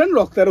কলিশন,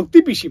 রক্তারক্তি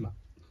পিসিমা।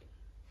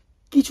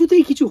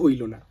 কিছুতেই কিছু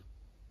হইল না।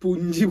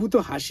 পুঞ্জীভূত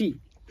হাসি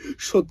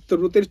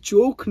সত্যব্রতের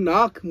চোখ,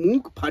 নাক,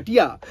 মুখ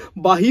ফাটিয়া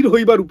বাহির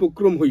হইবার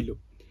উপক্রম হইল।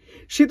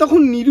 সে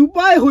তখন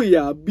নিরুপায়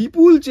হইয়া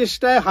বিপুল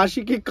চেষ্টায়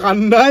হাসিকে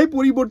কান্নায়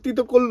পরিবর্তিত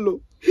করল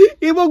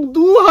এবং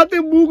 2 হাতে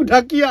মুখ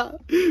ঢাকিয়া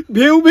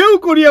ভেউ ভেউ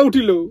করিয়া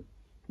উঠিল।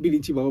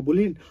 বিরিঞ্চি বাবা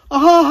বললেন,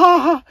 আহা হা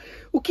হা,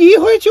 ও কি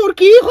হয়েছে, ওর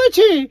কি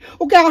হয়েছে,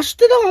 ওকে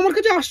আসতে দাও, আমার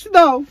কাছে আসতে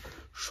দাও।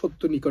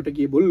 সত্য নিকটে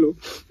গিয়ে বলল,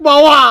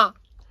 বাবা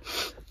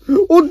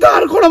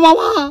উদ্ধার করো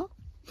বাবা,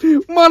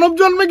 মানব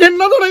জন্মে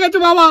ঘেন্না ধরে গেছে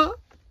বাবা,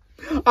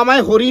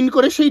 আমায় হরিণ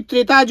করে সেই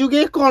ত্রেতা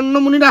যুগে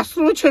কর্ণমুনির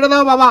আশ্রমে ছেড়ে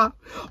দাও বাবা।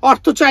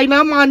 অর্থ চাই না,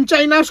 মান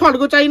চাই না,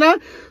 স্বর্গ চাই না,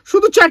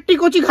 শুধু 4টি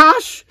কচি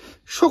ঘাস,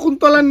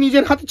 শকুন্তলার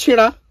নিজের হাতে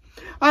ছেঁড়া,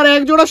 আর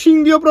 1 জোড়া সিং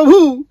দিও প্রভু,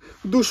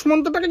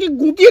 দুষ্মন্তটাকে যে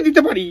গুটিয়ে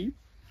দিতে পারি।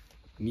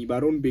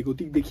 নিবারণ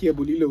বেগতিক দেখিয়া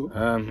বলিল,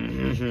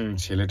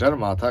 ছেলেটার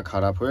মাথা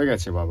খারাপ হয়ে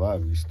গেছে বাবা,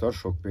 বিস্তর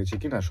শোক পেয়েছে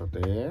কিনা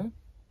সতে।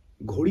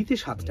 ঘড়িতে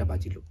 7টা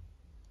বাজিল।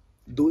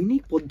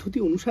 দৈনিক পদ্ধতি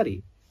অনুসারে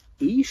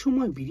এই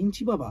সময়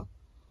বিরিঞ্চি বাবা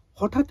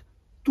হঠাৎ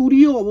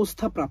তুরীয়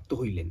অবস্থা প্রাপ্ত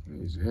হইলেন।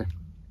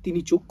 তিনি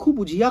চক্ষু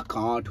বুঝিয়া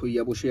কাঠ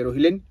হইয়া বসিয়া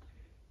রহিলেন।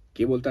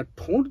 কেবল তার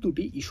ঠোঁট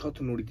দুটি ঈষৎ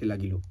নড়িতে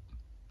লাগিল।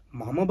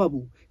 মামাবাবু,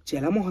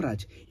 চেলা মহারাজ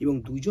এবং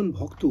 2 জন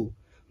ভক্ত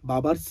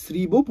বাবার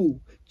শ্রীবপু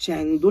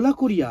চ্যাংদোলা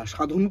করিয়া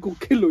সাধন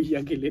কক্ষে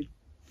লইয়া গেলেন।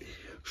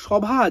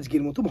 সভা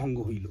আজকের মতো ভঙ্গ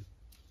হইল।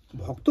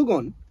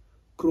 ভক্তগণ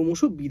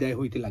ক্রমশ বিদায়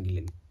হইতে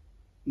লাগিলেন।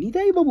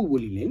 নিতাই বাবু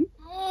বলিলেন,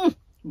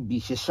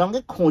 বিশেষ সঙ্গে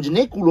খোঁজ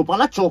নেই,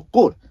 কুলোপালা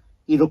চক্কর,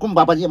 এরকম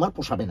বাবাজি আমার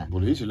পোষাবে না।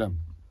 বলেছিলাম,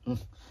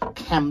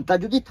 ক্ষমতা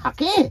যদি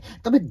থাকে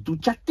তবে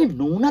 2-4টে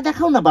নমুনা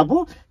দেখাও না বাবু,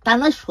 তা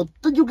নয়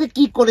সত্য যুগে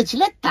কি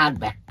করেছিলে তার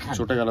ব্যাখ্যা।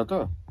 ছোটে গেল তো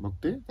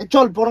ভক্তি।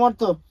 চল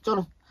পরমার্থ,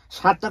 চলো।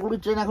 7টা কুড়ি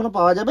ট্রেন এখনো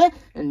পাওয়া যাবে।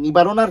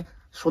 নিবারণ আর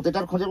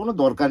সতেটার খোঁজে কোনো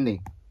দরকার নেই,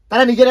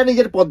 তারা নিজেরা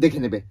নিজের পথ দেখে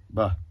নেবে।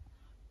 বাহ,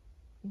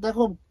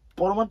 দেখো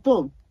পরমার্থ,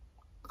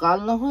 কাল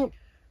না হয়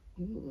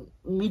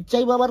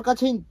মির্চাই বাবার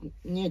কাছে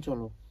নিয়ে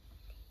চলো।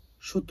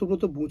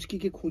 সত্যব্রত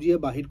বুঁচকিকে খুঁজিয়া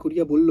বাহির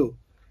করিয়া বলল,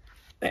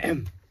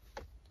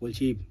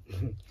 বলছি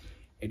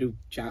একটু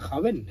চা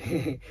খাবেন?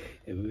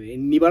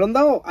 নিবারণ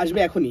দাও আসবে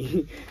এখনই,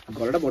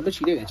 গলাটা বড্ড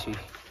ছিঁড়ে গেছে।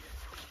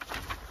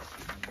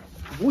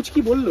 বুঁচকি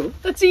বলল,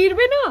 তা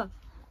চিরবে না,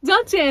 যা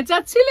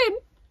চেঁচাচ্ছিলেন।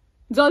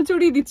 জল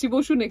চড়িয়ে দিচ্ছি,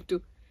 বসুন একটু।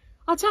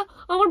 আচ্ছা,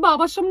 আমার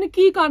বাবার সামনে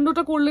কি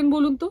কাণ্ডটা করলেন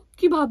বলুন তো,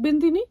 কি ভাববেন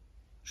তিনি?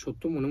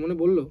 সত্য মনে মনে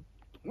বলল,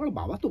 তোমার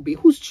বাবা তো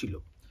বেহুশ ছিল।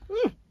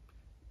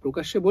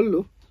 প্রকাশ্যে বলল,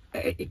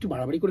 একটু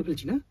বাড়াবাড়ি করে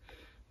ফেলছি না,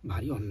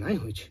 ভারী অন্যায়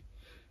হয়েছে,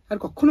 আর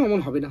কখনো এমন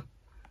হবে না।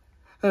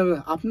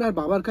 আপনার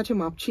বাবার কাছে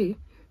মাপছি,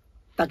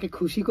 তাকে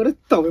খুশি করে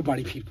তবে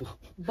বাড়ি ফিরবো।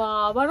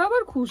 বাবার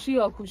আবার খুশি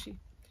অখুশি,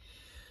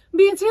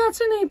 বেঁচে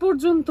আছেন এই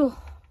পর্যন্ত,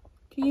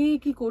 কি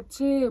কি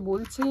করছে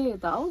বলছে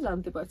তাও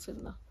জানতে পারছেন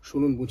না।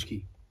 শুনুন বুঝকি,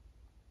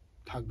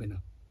 থাকবে না,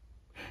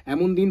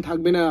 এমন দিন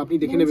থাকবে না, আপনি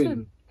দেখে নেবেন।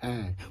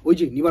 হ্যাঁ, ওই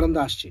যে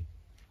নিবারণদা আসছে।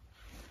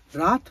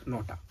 রাত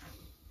 9টা,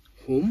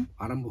 হোম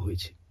আরম্ভ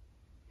হয়েছে।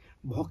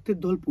 ভক্তের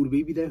দল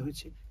পূর্বেই বিদায়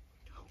হয়েছে।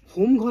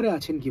 হোম ঘরে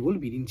আছেন কেবল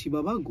বিরিঞ্চি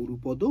বাবা,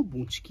 গুরুপদ,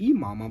 বুঁচকি,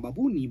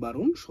 মামাবাবু,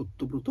 নিবারণ,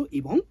 সত্যব্রত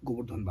এবং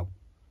গোবর্ধন বাবু।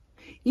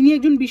 ইনি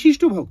একজন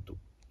বিশিষ্ট ভক্ত।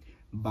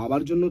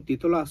 বাবার জন্য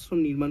তেতলা আশ্রম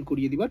নির্মাণ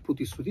করিয়ে দিবার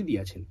প্রতিশ্রুতি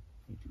দিয়েছেন।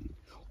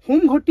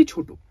 হোম ঘরটি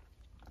ছোট,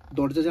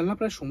 দরজা জানলা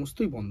প্রায়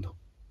সমস্তই বন্ধ।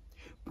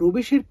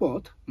 প্রবেশের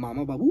পথ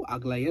মামাবাবু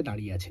আগলাইয়া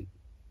দাঁড়িয়ে আছেন।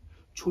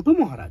 ছোট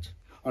মহারাজ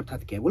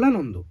অর্থাৎ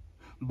কেবলানন্দ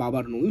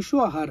বাবার নৈশ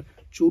আহার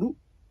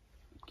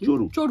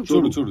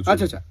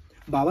আচ্ছা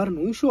বাবার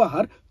নৈশ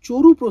আহার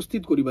চরু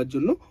প্রস্তুত করিবার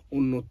জন্য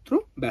অন্যত্র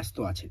ব্যস্ত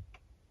আছেন।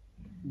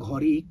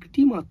 ঘরে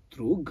একটি মাত্র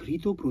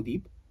ঘৃত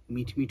প্রদীপ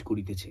মিটমিট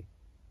করিতেছে।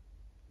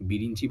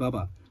 বিরিঞ্চি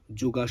বাবা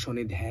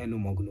যোগাসনে ধ্যান ও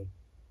মগ্ন।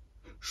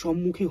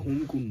 সম্মুখে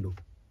হোমকুণ্ড,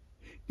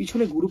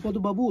 পিছনে গুরুপদ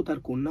বাবু ও তার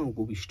কন্যা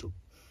উপবিষ্ট।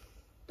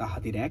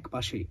 তাহাদের এক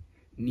পাশে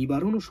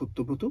নিবারণ ও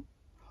সত্যব্রত,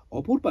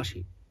 অপর পাশে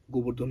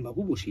গোবর্ধন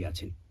বাবু বসিয়া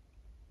আছেন।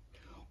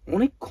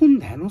 অনেকক্ষণ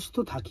ধ্যানস্থ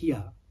থাকিয়া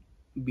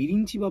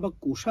বিরিঞ্চি বাবা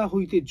কোষা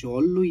হইতে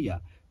জল লইয়া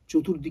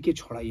চতুর্দিকে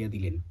ছড়াইয়া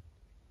দিলেন।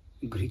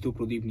 ঘৃত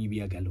প্রদীপ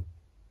নিবিয়া গেল।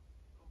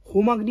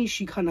 হোমাগ্নি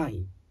শিখা নাই,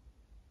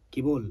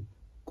 কেবল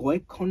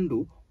কয়েক খণ্ড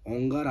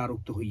অঙ্গার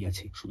আরক্ত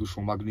হইয়াছে। শুধু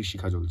সোমাগ্নি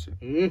শিখা জ্বলছে।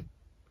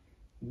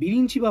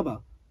 বিরিঞ্চি বাবা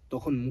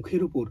তখন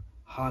মুখের উপর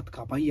হাত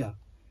কাঁপাইয়া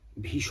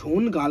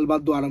ভীষণ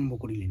গালবাদ্য আরম্ভ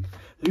করিলেন।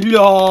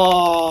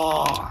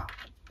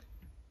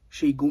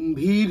 সেই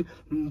গম্ভীর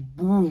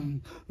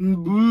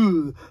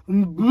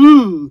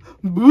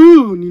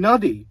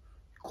নিনাদে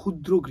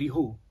ক্ষুদ্র গৃহ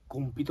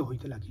কম্পিত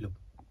হইতে লাগিল।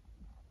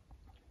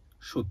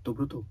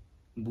 সত্যব্রত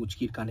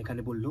বুচকির কানে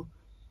কানে বলল,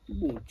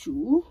 বুচু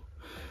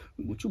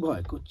বুচু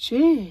ভয় করছে।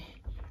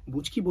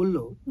 বুচকি বলল,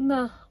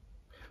 না।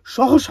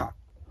 সহসা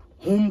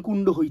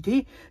হোমকুণ্ড হইতে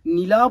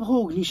নীলাভ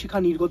অগ্নিশিখা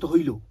নির্গত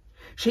হইল।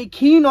 সেই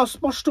ক্ষীণ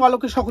অস্পষ্ট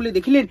আলোকে সকলে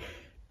দেখিলেন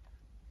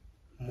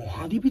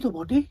মহাদেবী তো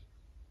বটে।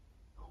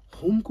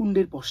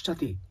 হোমকুণ্ডের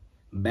পশ্চাতে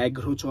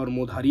ব্যাঘ্র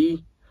চর্মধারী,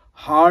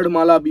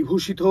 হাড়মালা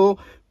বিভূষিত,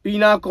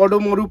 পিনা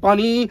কডমরু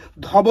পানি,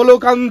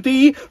 ধবলকান্তি,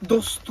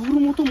 দস্তুর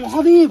মতো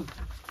মহাদেব।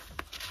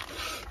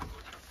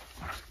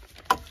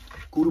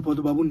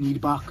 গুরুপদবাবু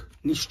নির্বাক,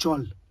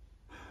 নিশ্চল।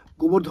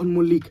 গোবর্ধন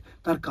মল্লিক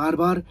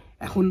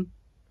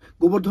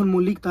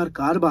তার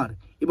কারবার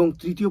এবং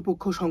তৃতীয়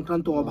পক্ষ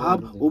সংক্রান্ত অভাব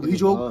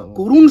অভিযোগ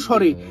করুণ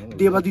স্বরে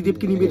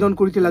দেবাদিদেবকে নিবেদন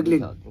করিতে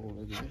লাগলেন।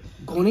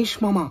 গণেশ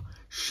মামা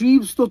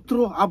শিব স্তোত্র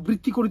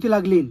আবৃত্তি করিতে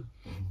লাগলেন,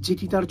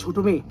 যেটি তার ছোট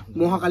মেয়ে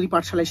মহাকালী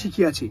পাঠশালায়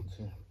শিখিয়াছে।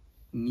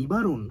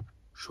 নিবারণ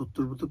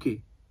সত্যব্রতকে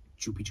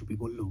চুপি চুপি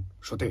বলল,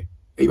 সতে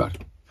এইবার।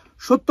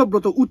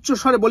 সত্যব্রত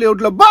উচ্চস্বরে বলে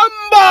উঠল, বাম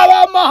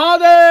বাবা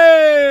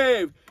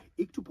মহাদেব।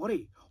 একটু পরে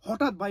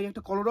হঠাৎ বাইরে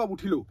একটা কলরব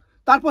উঠিল।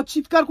 তারপর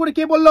চিৎকার করে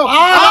কে বলল,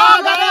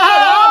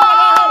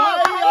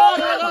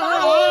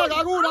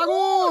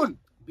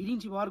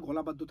 বিরিঞ্চি বাবার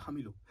গলাবাদ্য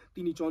থামিল।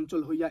 তিনি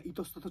চঞ্চল হইয়া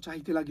ইতস্তত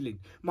চাহিতে লাগিলেন।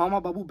 মামা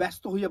বাবু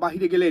ব্যস্ত হইয়া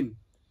বাহিরে গেলেন।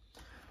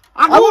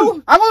 আগুন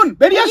আগুন,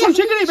 বেরিয়ে আসুন,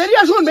 শিগগিরই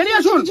বেরিয়ে আসুন, বেরিয়ে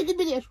আসুন।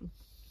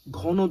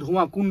 ঘন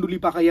ধোঁয়া কুণ্ডুলি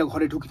পাকাইয়া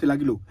ঘরে ঢুকিতে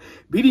লাগিল।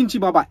 বিরিঞ্চি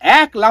বাবা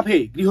এক লাফে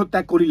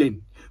গৃহত্যাগ করিলেন।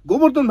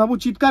 গোবর্ধন বাবু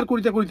চিৎকার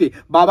করিতে করিতে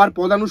বাবার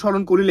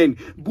পদানুসরণ করিলেন।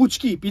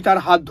 বুচকি পিতার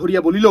হাত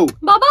ধরিয়া বলিল,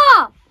 বাবা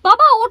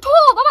বাবা ওঠো,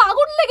 বাবা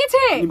আগুন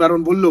লেগেছে।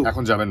 নিবারণ বলল,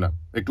 এখন যাবেন না,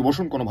 একটু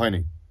বসুন, কোনো ভয়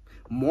নেই।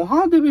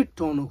 মহাদেবের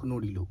টনক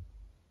নড়িল।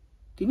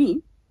 তিনি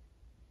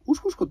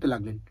উসকুস করতে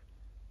লাগলেন।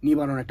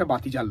 নিবারণ একটা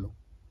বাতি জ্বালল।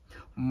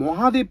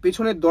 মহাদেব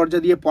পেছনের দরজা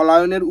দিয়ে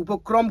পলায়নের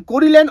উপক্রম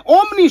করিলেন।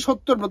 অমনি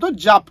সত্যব্রত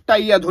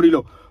জাপটাইয়া ধরিল।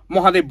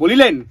 মহাদেব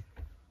বলিলেন,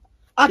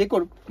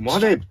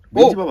 মহাদেব,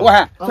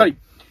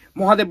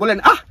 মহাদেব বলেন,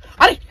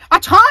 আরে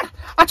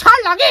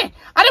ছাড় লাগে,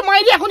 আরে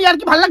মাইরি এখন আর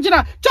কি ভালো লাগছে না,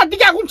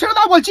 চারদিকে আগুন ছেড়ে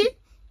দাও বলছি।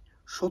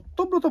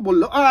 সত্যব্রত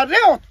বলল, আরে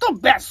অত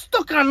ব্যস্ত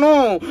কেন,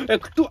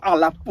 একটু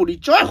আলাপ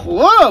পরিচয়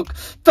হোক,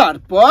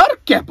 তারপর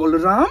কেবল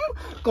রাম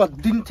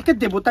কতদিন থেকে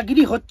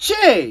দেবতাগিরি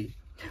হচ্ছে।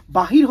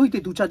 বাহির হইতে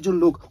দু চারজন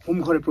লোক হোম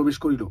ঘরে প্রবেশ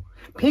করিল।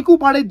 ফেকু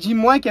পাড়ের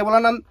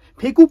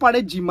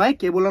জিম্মায়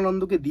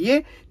কেবলানন্দকে দিয়ে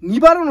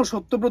নিবারণ ও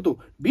সত্যব্রত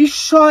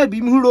বিস্ময়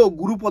বিমূঢ়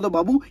গুরুপদ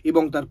বাবু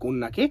এবং তার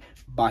কন্যাকে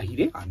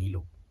বাহিরে আনিল।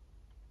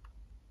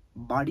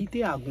 বাড়িতে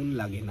আগুন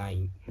লাগে নাই।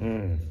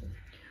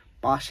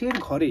 পাশের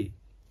ঘরে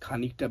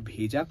খানিকটা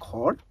ভেজা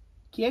খড়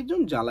কে একজন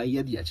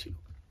জ্বালাইয়া দিয়াছিল।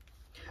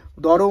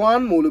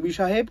 দরওয়ান, মৌলভী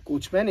সাহেব,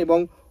 কোচম্যান এবং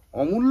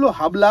অমূল্য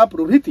হাবলা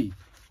প্রভৃতি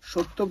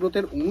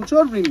সত্যব্রতের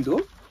অনুচর বৃন্দ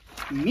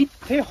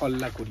মিথ্যে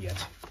হল্লা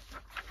করিয়াছে।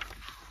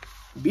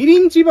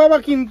 বিরিঞ্চি বাবা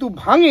কিন্তু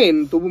ভাঙেন,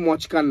 তবু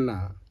মচকান না।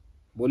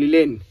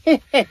 বলিলেন,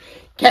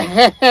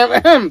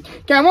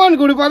 কেমন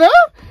গুরুপদ,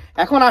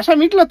 এখন আশা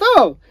মিটল তো?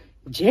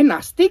 যে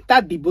নাস্তিক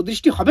তার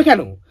দিব্যদৃষ্টি হবে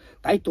কেন?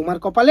 তাই তোমার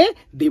কপালে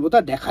দেবতা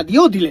দেখা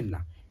দিয়েও দিলেন না,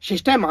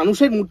 শেষটায়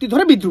মানুষের মূর্তি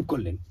ধরে বিদ্রুপ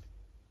করলেন।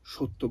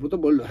 সত্যব্রত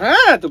বলল,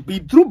 হ্যাঁ তো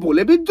বিদ্রুপ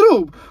বলে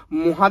বিদ্রুপ।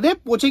 মহাদেব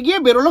পচে গিয়ে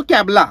বেরোলো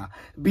ক্যাবলা,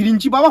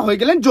 বিরিঞ্চি বাবা হয়ে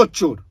গেলেন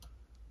জোচ্চোর।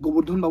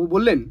 গোবর্ধন বাবু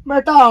বললেন,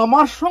 এটা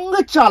আমার সঙ্গে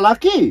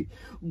চালাকি?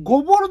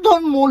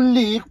 গোবর্ধন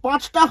মল্লিক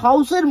 5টা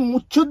হাউসের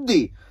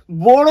মুচ্ছুদ্দি,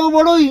 বড়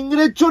বড়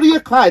ইংরেজ চড়িয়ে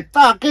খায়,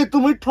 তাকে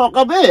তুমি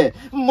ঠকাবে?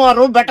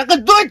 মারো বেটাকে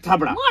দই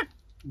থাবড়া।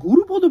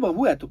 গুরুপদ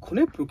বাবু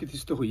এতক্ষণে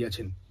প্রকৃতিস্থ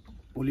হইয়াছেন।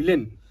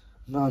 বলিলেন,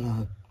 না না,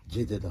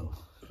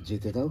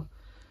 যেতে দাও।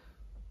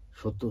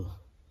 সত্য,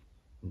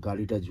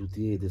 গাড়িটা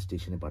জুতিয়ে এদের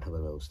স্টেশনে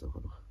পাঠাবার ব্যবস্থা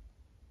করো,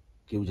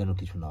 কেউ যেন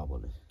কিছু না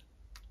বলে।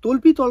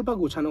 তল্পি তল্পা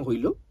গোছানো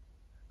হইল।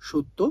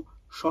 সত্য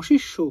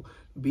সশিষ্য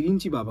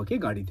বিরিঞ্চি বাবাকে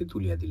গাড়িতে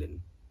তুলিয়া দিলেন।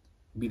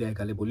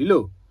 বিদায়কালে বলিল,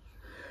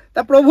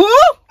 তা প্রভু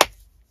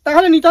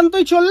তাহলে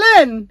নিতান্তই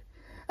চললেন?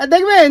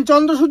 দেখবেন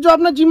চন্দ্র সূর্য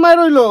আপনার জিম্মায়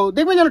রইল,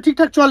 দেখবেন যেন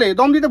ঠিকঠাক চলে,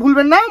 দম দিতে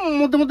ভুলবেন না,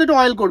 মধ্যে মধ্যে একটু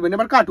অয়েল করবেন।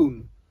 এবার কাটুন।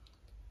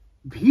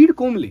 ভিড়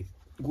কমলে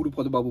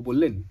গুরুপদ বাবু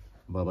বললেন,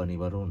 বাবা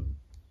নিবারণ,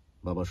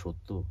 বাবা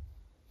সত্য,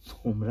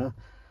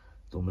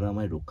 তোমরা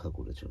আমায় রক্ষা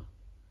করেছ,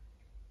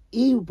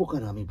 এই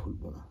উপকার আমি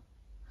ভুলব না।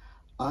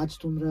 আজ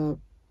তোমরা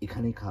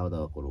এখানে খাওয়া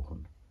দাওয়া করোখন,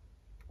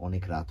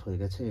 অনেক রাত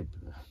হয়ে গেছে।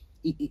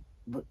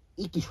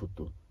 কি সত্য,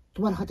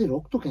 তোমার হাতে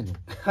রক্ত কেন?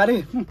 আরে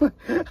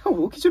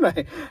ও কিছু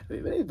নয়,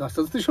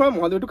 দশটার সময়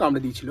মহাদেব একটু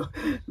কামড়ে দিয়েছিল।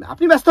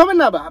 আপনি ব্যস্ত হবেন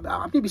না,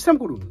 আপনি বিশ্রাম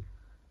করুন।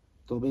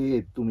 তবে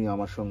তুমি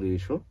আমার সঙ্গে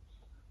এসো,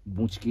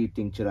 বুচকি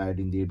টিংচার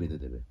আয়োডিন দিয়ে বেঁধে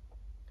দেবে।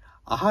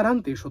 আহার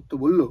আনতে সত্য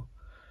বলল,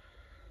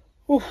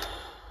 ওহ,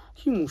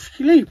 কি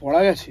মুশকিলেই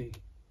পড়া গেছে।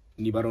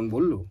 নিবারণ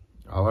বলল,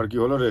 আবার কি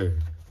হলো রে?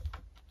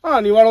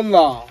 নিবারণ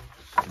দা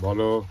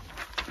বলো।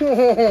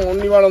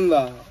 নিবারণ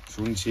দা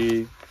শুনছি।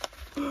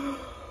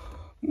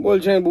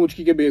 বলছে আমি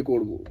বুচকিকে বিয়ে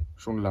করবো।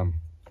 শুনলাম।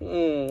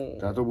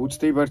 তা তো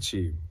বুঝতেই পারছি,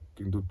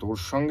 কিন্তু তোর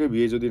সঙ্গে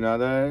বিয়ে যদি না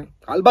দেয়?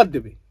 কাল বাদ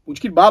দেবে,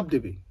 বুচকির বাপ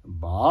দেবে।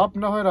 বাপ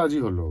না হয় রাজি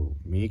হলো,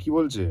 মেয়ে কি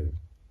বলছে?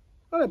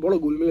 আরে বড়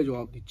গোলমেলে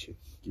জবাব দিচ্ছে।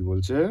 কি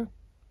বলছে?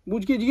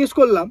 বুচকি জিজ্ঞেস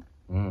করলাম,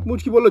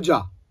 বুচকি বললো যা।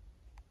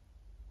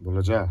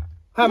 বলো যা?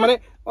 হ্যাঁ, মানে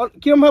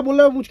কিরম ভাবে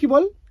বললে বুচকি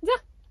বল যা।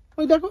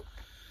 ওই দেখো।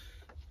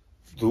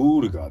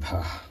 দূর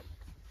গাধা,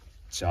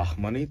 চাহ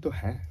মানেই তো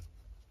হ্যাঁ।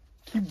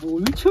 কি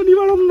বলছো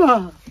নিবারণ দা?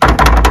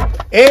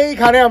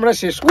 এইখানে আমরা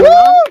শেষ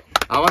করলাম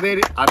আমাদের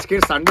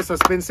আজকের সানডে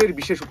সাসপেন্সের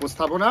বিশেষ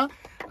উপস্থাপনা।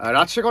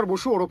 রাজশেখর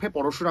বসু ওরফে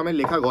পরশুরামের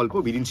লেখা গল্প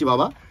বিরিঞ্চি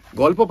বাবা।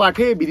 গল্প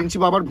পাঠে বিরিঞ্চি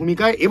বাবার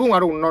ভূমিকায় এবং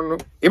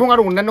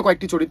আরো অন্যান্য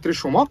কয়েকটি চরিত্রের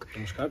সমক।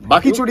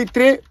 বাকি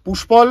চরিত্রে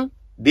পুষ্পল,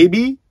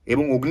 দেবী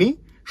এবং অগ্নি।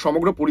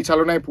 সমগ্র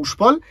পরিচালনায়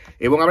পুষ্পল।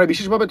 এবং আমরা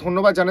বিশেষভাবে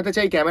ধন্যবাদ জানাতে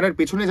চাই ক্যামেরার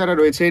পেছনে যারা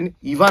রয়েছেন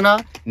ইভানা,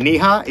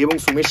 নেহা এবং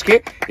সুমেশকে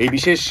এই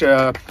বিশেষ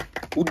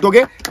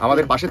উদ্যোগে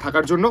আমাদের পাশে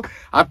থাকার জন্য।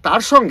 আর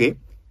তার সঙ্গে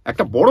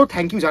একটা বড়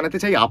থ্যাংক ইউ জানাতে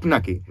চাই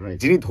আপনাকে,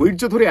 যিনি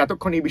ধৈর্য ধরে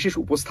এতক্ষণ এই বিশেষ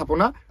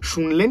উপস্থাপনা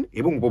শুনলেন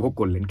এবং উপভোগ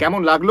করলেন।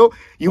 কেমন লাগলো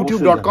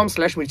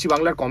youtube.com/mirchi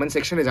বাংলার কমেন্ট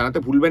সেকশনে জানাতে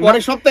ভুলবেন না।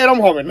 পরের সপ্তাহে এরকম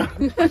হবে না,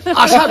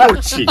 আশা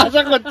করছি।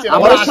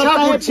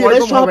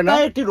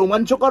 একটি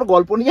রোমাঞ্চকর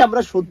গল্প নিয়ে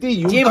আমরা সত্যি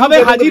যেভাবে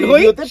হাজির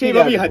হই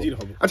সেইভাবেই হাজির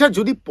হব। আচ্ছা,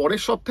 যদি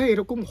পরের সপ্তাহে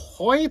এরকম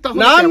হয় তাহলে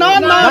না।